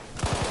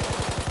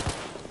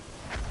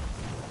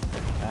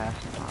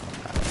 That's not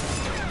bad.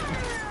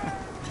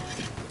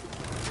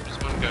 There's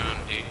one guy on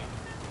D.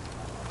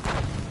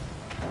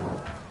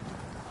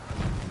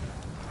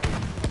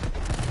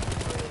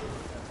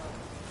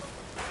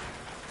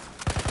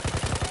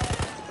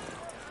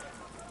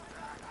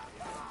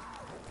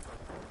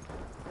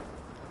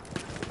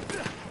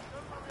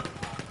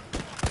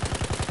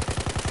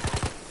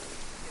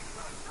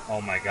 Oh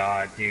my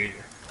god, dude.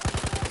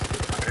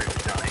 They're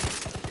dying.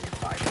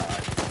 My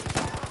god.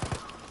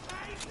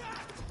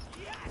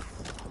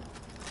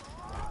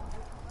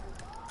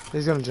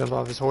 He's gonna jump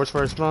off his horse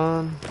for a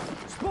spawn.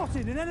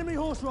 Spotted an enemy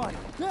horse rider.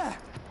 There.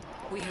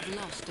 We have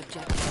lost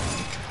objective.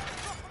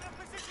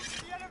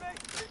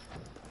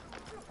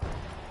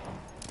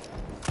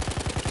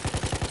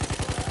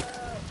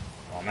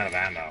 Oh, I'm out of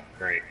ammo.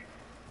 Great.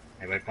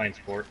 Anybody playing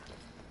sport?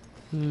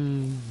 I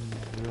don't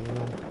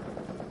know.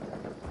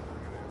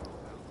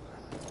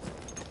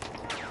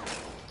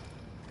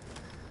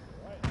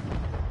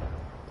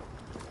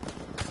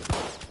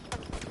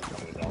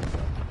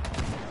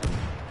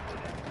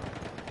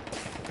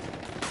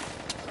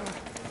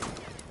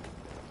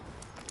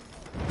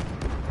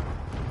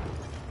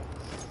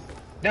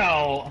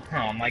 No!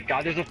 Oh my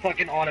god, there's a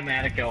fucking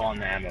automatico on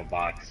the ammo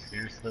box.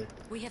 Seriously?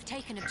 We have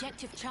taken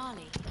objective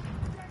Charlie.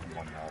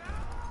 One help.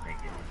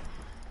 Thank you.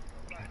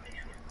 God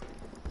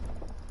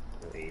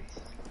damn. Please.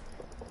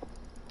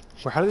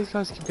 Well, how do these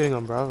guys keep getting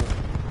on Bravo?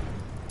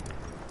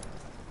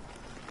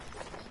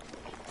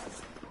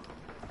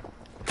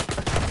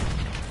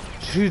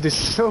 Dude, they're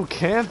so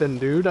camping,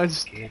 dude. I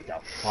just... Get the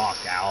fuck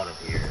out of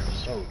here. I'm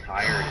so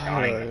tired of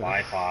dying to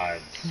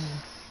bipods.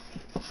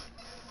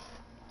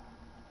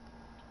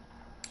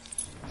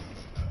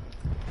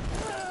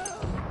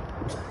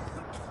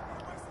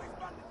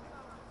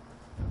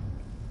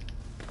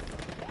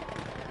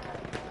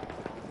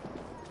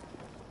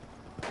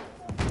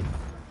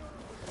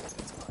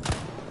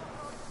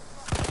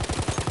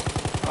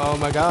 Oh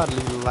my god,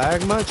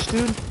 lag much,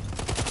 dude?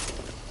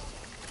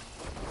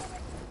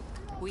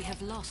 We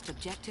have lost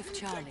objective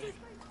Charlie.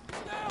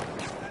 I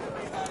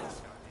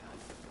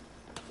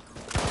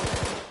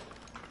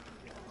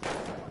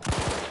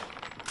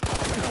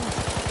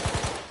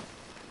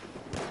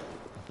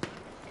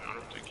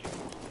don't think he.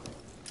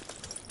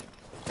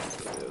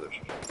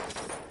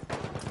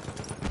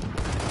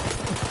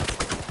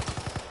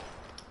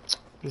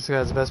 This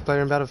guy's the best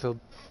player in Battlefield.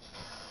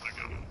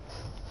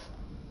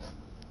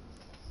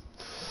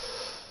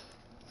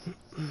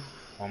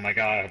 Oh my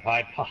god, a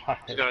bipod.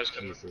 You guys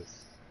can-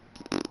 Jesus.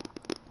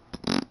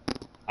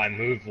 I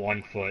moved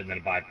 1 foot and then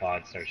a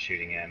bipod starts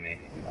shooting at me.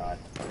 God.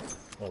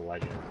 What a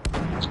legend.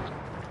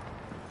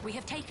 We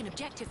have taken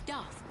objective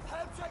Duff.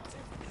 That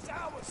objective is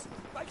ours.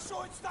 Make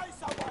sure it stays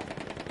that way.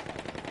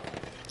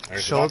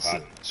 There's Schultz, a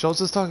bipod.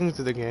 Schultz is talking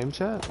to the game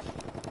chat.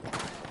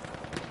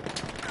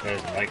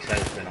 There's, Mike said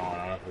it's been on.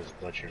 I don't know if it's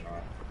glitch or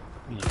not.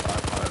 He's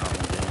 5 on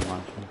the game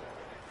launcher.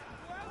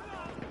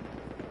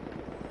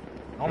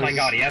 Oh my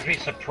god, he has me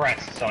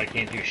suppressed, so I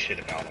can't do shit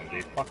about him,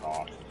 dude. Fuck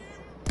off.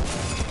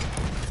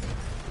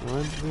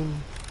 What?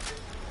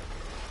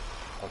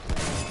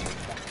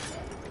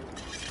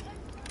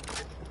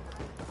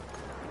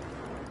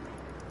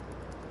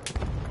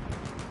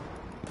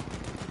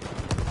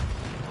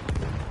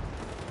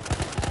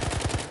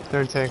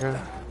 They're in tanker.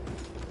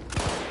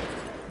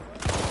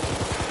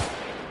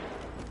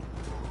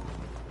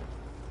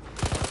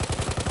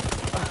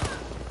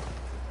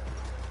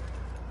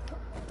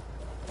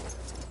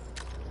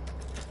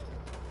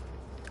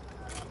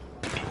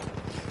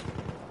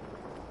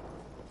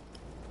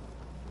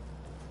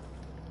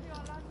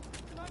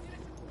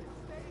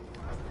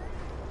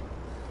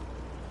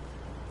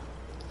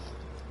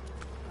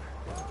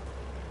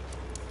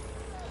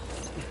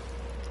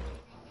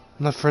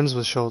 I'm not friends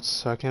with Schultz,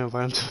 so I can't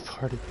invite him to the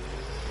party.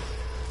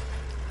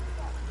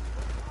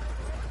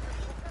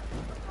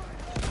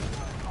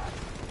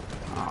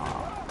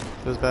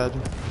 Feels bad.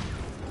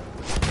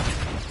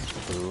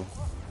 Ooh.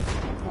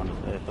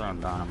 They throw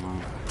him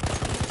dynamite.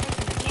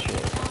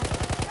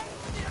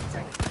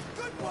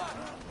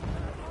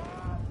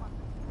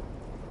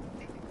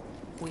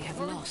 We have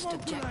lost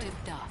objective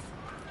Duff.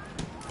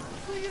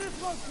 Bring in a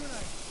smoke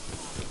grenade.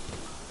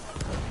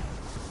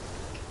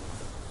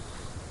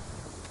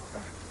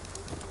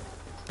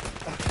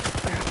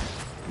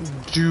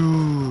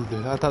 Dude,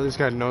 I thought this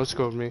guy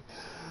no-scoped me.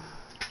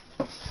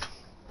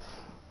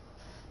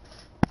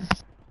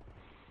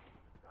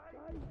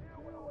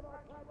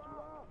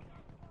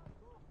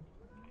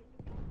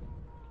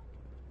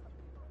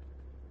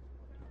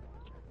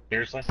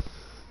 Seriously?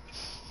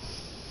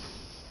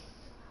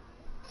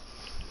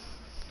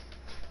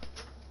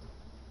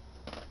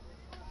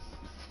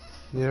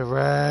 Yeah,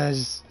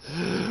 res.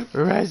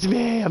 Res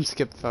me! I'm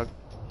skipped, fuck.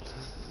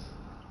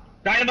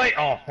 Dynamite!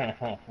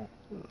 Oh!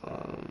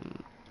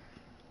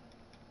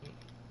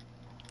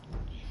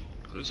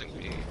 Losing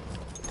me.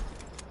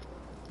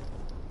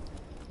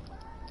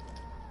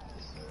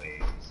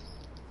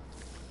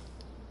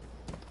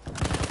 It's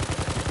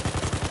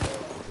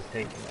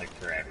taking like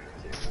forever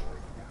too.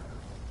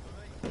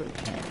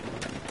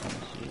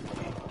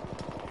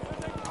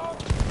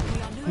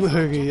 We are Look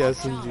at losing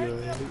yes, objective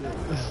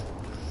enjoy.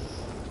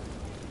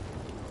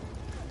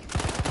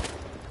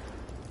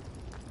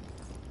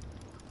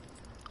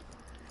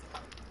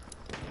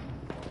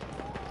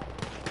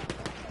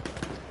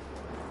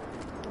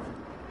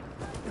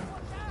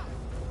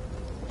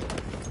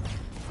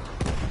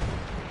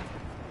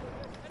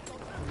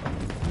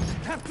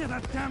 Capture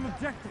that damn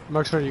objective.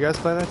 Marksman, you guys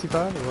playing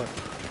 95 or what?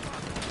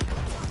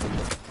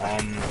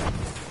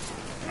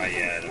 Not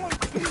yet. I'm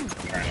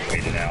trying to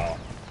wait it out.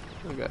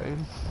 Okay.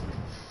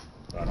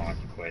 So I don't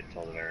have to quit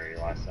till the very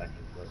last second.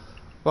 But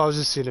Well, I was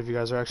just seeing if you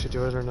guys are actually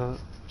doing it or not.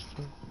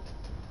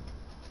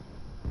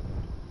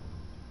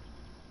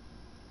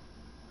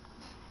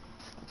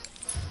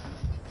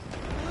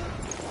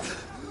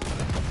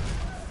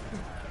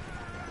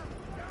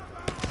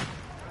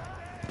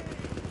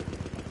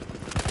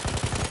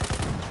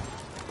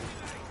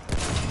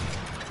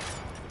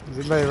 Is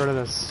anybody running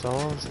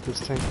assaults at this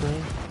tank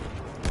now?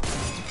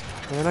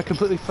 And I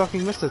completely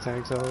fucking missed the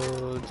tank, so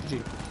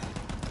GG.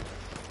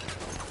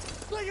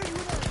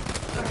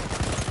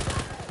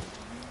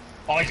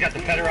 oh, he's got the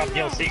Fedorov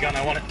DLC gun.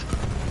 I want it.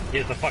 He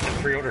has the fucking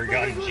pre-order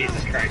gun.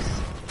 Jesus Christ.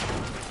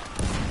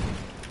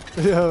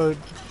 Yo,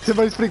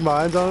 somebody's putting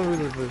mines on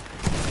him.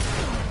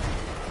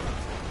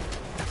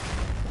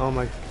 Oh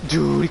my,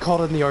 dude, he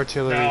called in the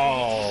artillery.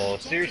 No,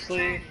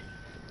 seriously.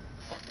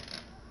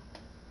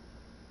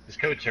 This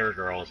Couture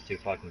girl is too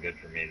fucking good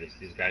for me.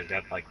 These guys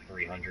got like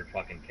 300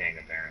 fucking king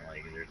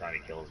apparently. Every time he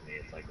kills me,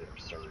 it's like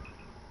absurd.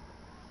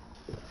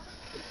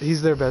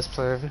 He's their best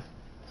player,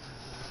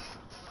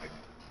 Like,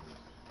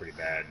 pretty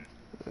bad.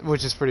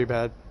 which is pretty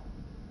bad.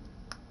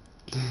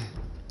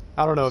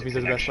 I don't know if It's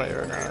he's a the best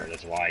connection player or error, not.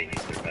 That's why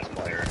he's their best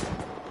player.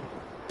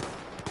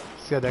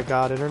 He's got that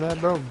god internet,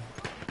 bro.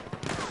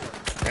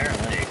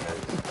 Apparently.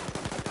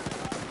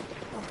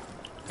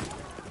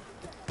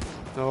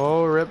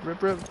 Oh, rip,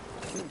 rip, rip.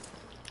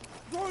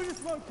 Throw the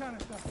smoke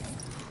canister.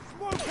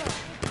 Smoke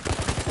canister.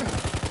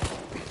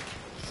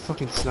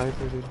 Fucking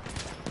sniper, dude.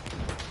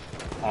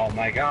 Oh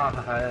my god.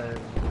 I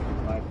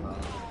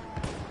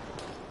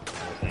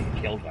was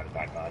getting killed by the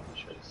bipod.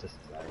 Should have assisted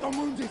that. I'm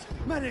wounded.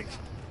 Medic.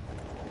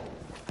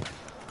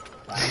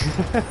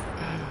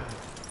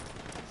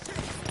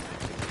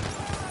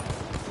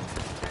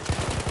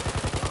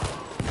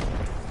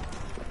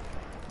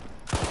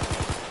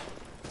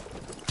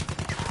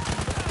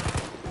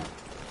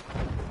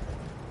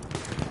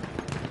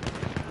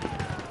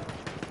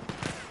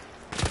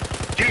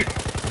 Dude,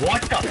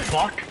 what the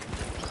fuck?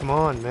 Come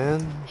on, man.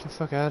 Get the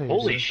fuck out of here.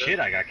 Holy shit,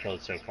 I got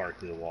killed so far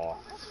through the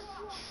wall.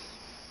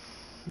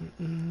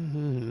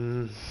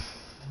 Mm-hmm.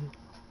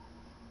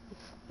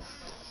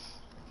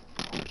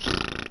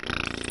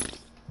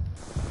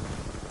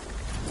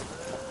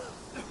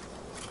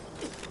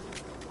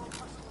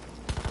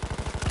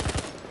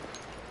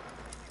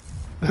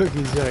 Look,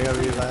 he's gotta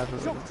be laughing.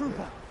 Shock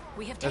trooper.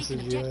 We have That's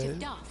taken a objective GI.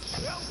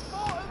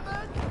 Duff.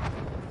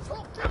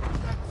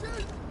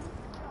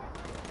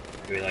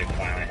 Do we like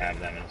finally have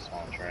them in a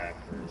small trap?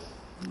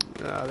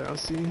 Nah, they don't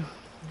see you.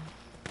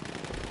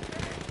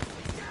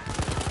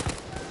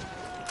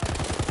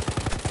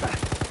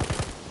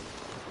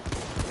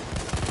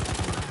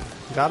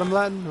 Got him,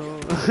 Latin? Oh.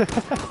 We're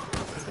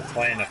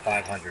playing the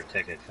 500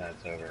 tickets and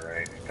it's over,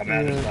 right? Come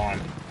out of the spawn.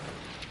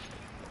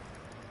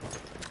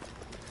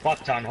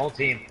 Fuck ton, whole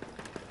team.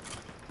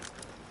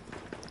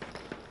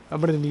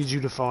 I'm gonna need you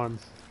to farm.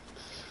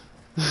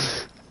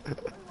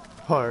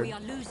 Hard. We are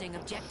losing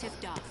objective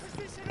Duff.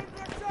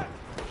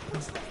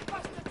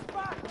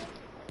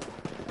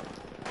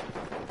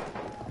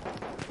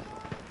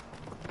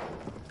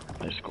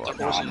 They squad.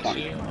 The horse and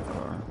team.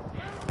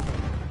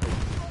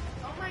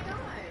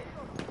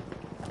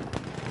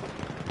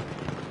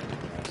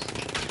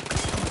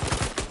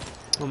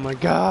 Oh my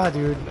god,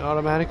 dude.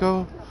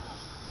 Automatico?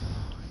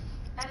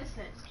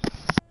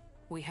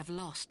 We have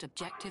lost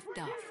objective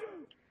Duff.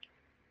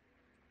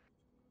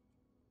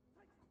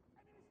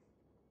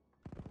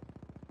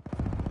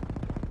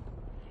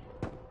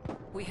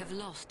 We have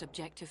lost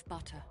objective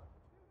Butter.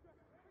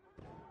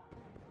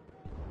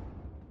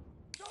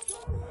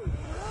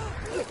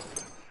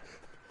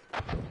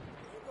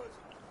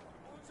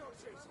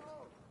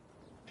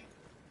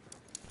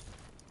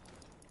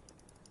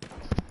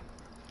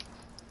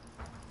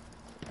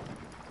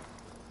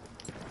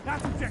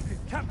 That's objective.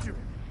 Capture it.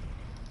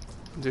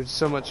 Dude,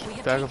 so much We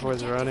have back and taken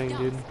forth objective running,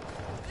 dude.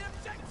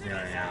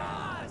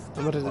 Yeah.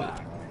 I'm gonna. Oh,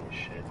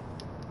 shit.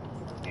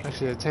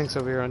 Actually, the tank's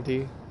over here on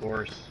D.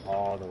 Force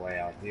all the way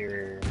out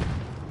here.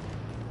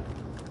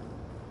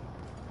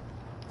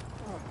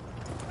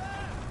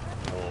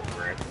 Oh,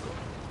 frick.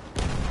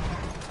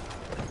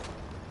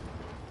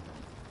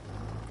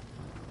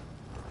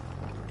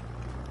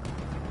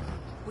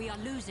 We are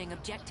losing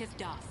objective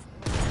Duff.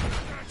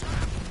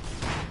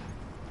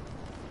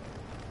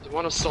 There's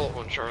one assault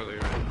on Charlie,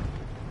 right?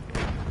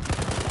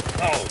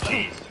 Oh,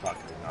 jeez. Fuck,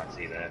 did not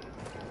see that.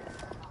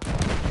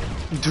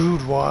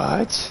 Dude,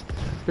 what?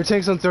 Your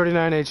tank's on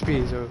 39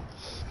 HP, so.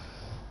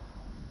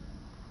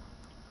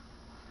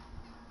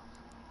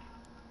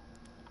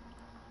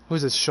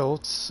 Who's this?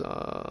 Schultz?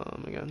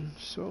 Again.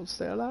 Schultz,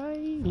 stay alive.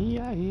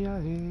 Yeah, yeah,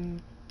 yeah.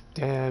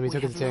 Damn, he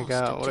took his tank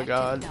out. What a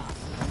god. Dude,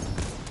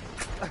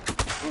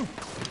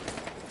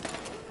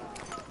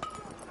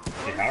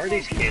 how are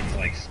these kids,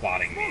 like,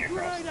 spotting me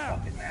across the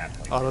fucking map?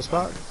 Like, Auto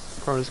spot.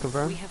 Coordinates We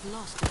confirmed. have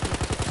lost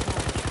objective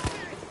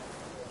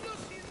oh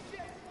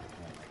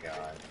my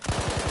god.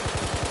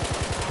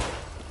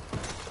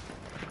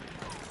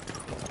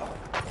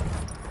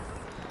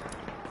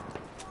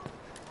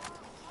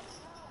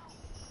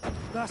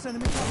 Last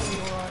enemy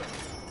cover, all right.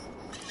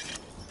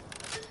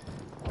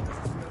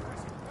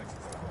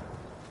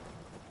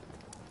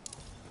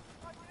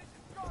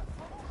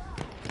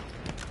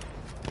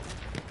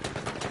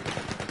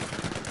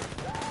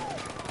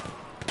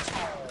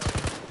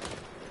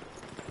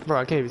 Bro,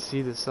 I can't even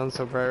see the sun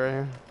so bright right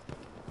here.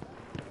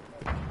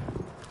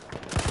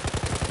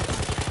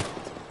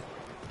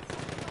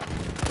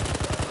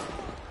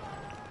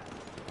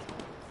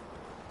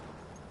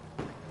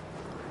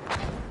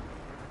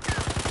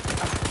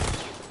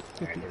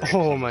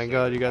 Oh my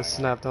god, you got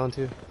snapped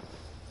onto.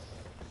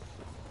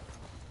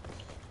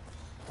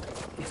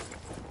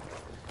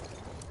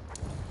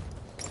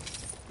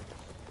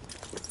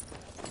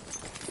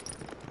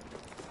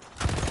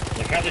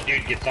 Look how the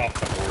dude gets off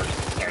the horse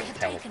and We starts have taken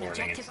teleporting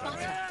objective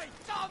instantly. Butter.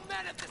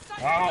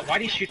 Oh,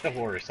 why'd he shoot the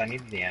horse? I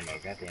needed the ammo,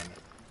 god damn it.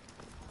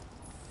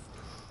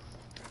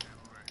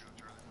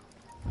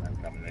 I'm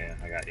coming in,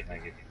 I got you,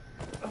 thank you.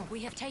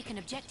 We have taken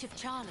objective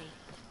Charlie.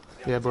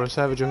 Yeah, bro,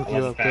 Savage and I you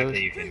love the up fact close.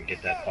 that you can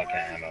get that fucking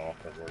ammo off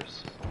the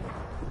horse.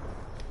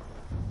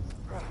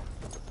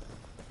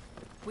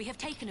 We have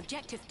taken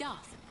objective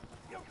Duff.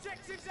 The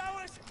objective's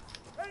ours.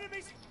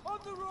 Enemies on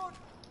the run.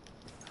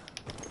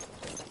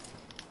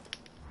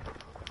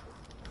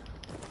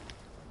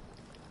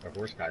 The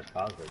horse guy's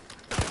positive.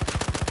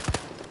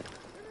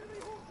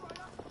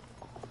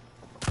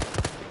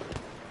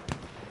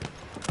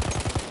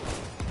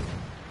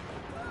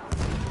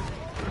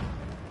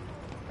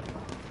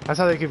 That's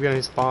how they keep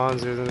getting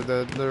spawns, dude.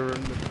 The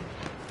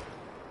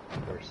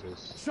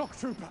Horses. Shock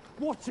trooper,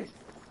 watch it.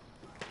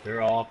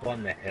 They're all up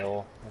on the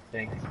hill, I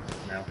think.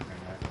 No, they're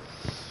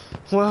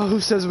not. well, who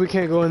says we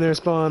can't go in there and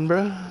spawn,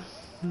 bruh?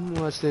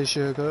 Watch this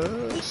shit,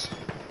 cuz.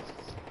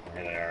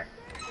 Here they are.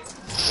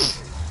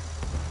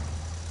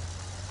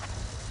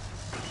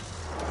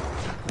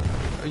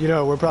 You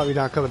know, we're probably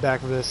not coming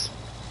back from this.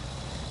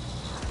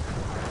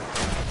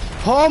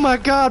 Oh my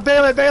god,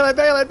 bail it, bail it,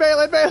 bail it, bail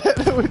it, bail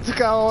it! We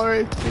took out all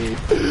our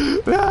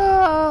HP.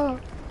 No!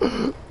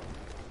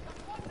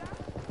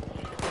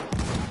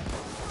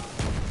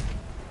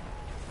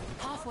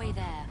 Halfway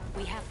there,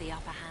 we have the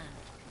upper hand.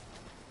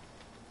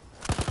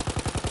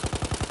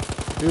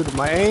 Dude,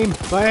 my aim!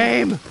 My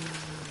aim!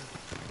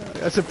 I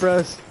got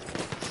suppressed.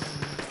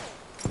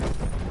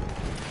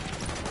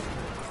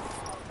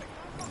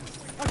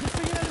 I can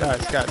see an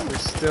enemy. Guys, we're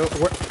still...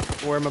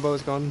 Where my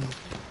bow's gone?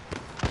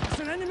 It's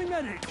an enemy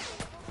medic.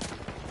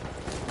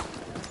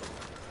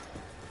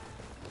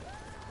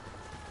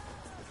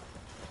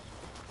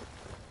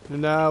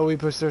 Now we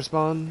push their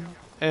spawn,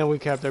 and we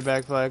cap their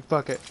back flag.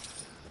 Fuck it.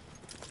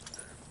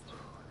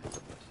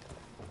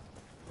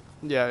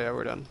 Yeah,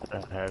 we're done.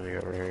 Heavy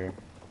over here.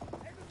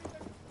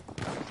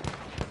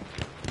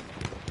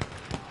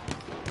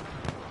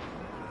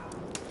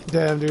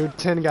 Damn, dude,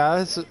 10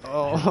 guys?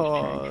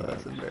 Oh,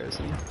 that's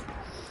embarrassing.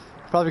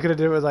 Probably could have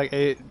did it with like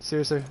 8,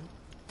 seriously.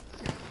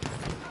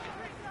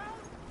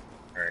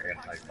 Or if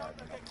I got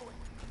them.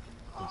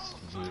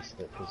 Jeez,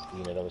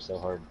 that was so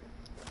hard.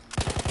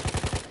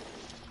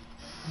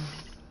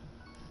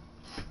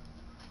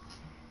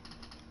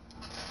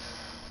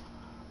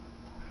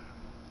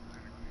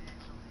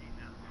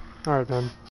 Alright, man.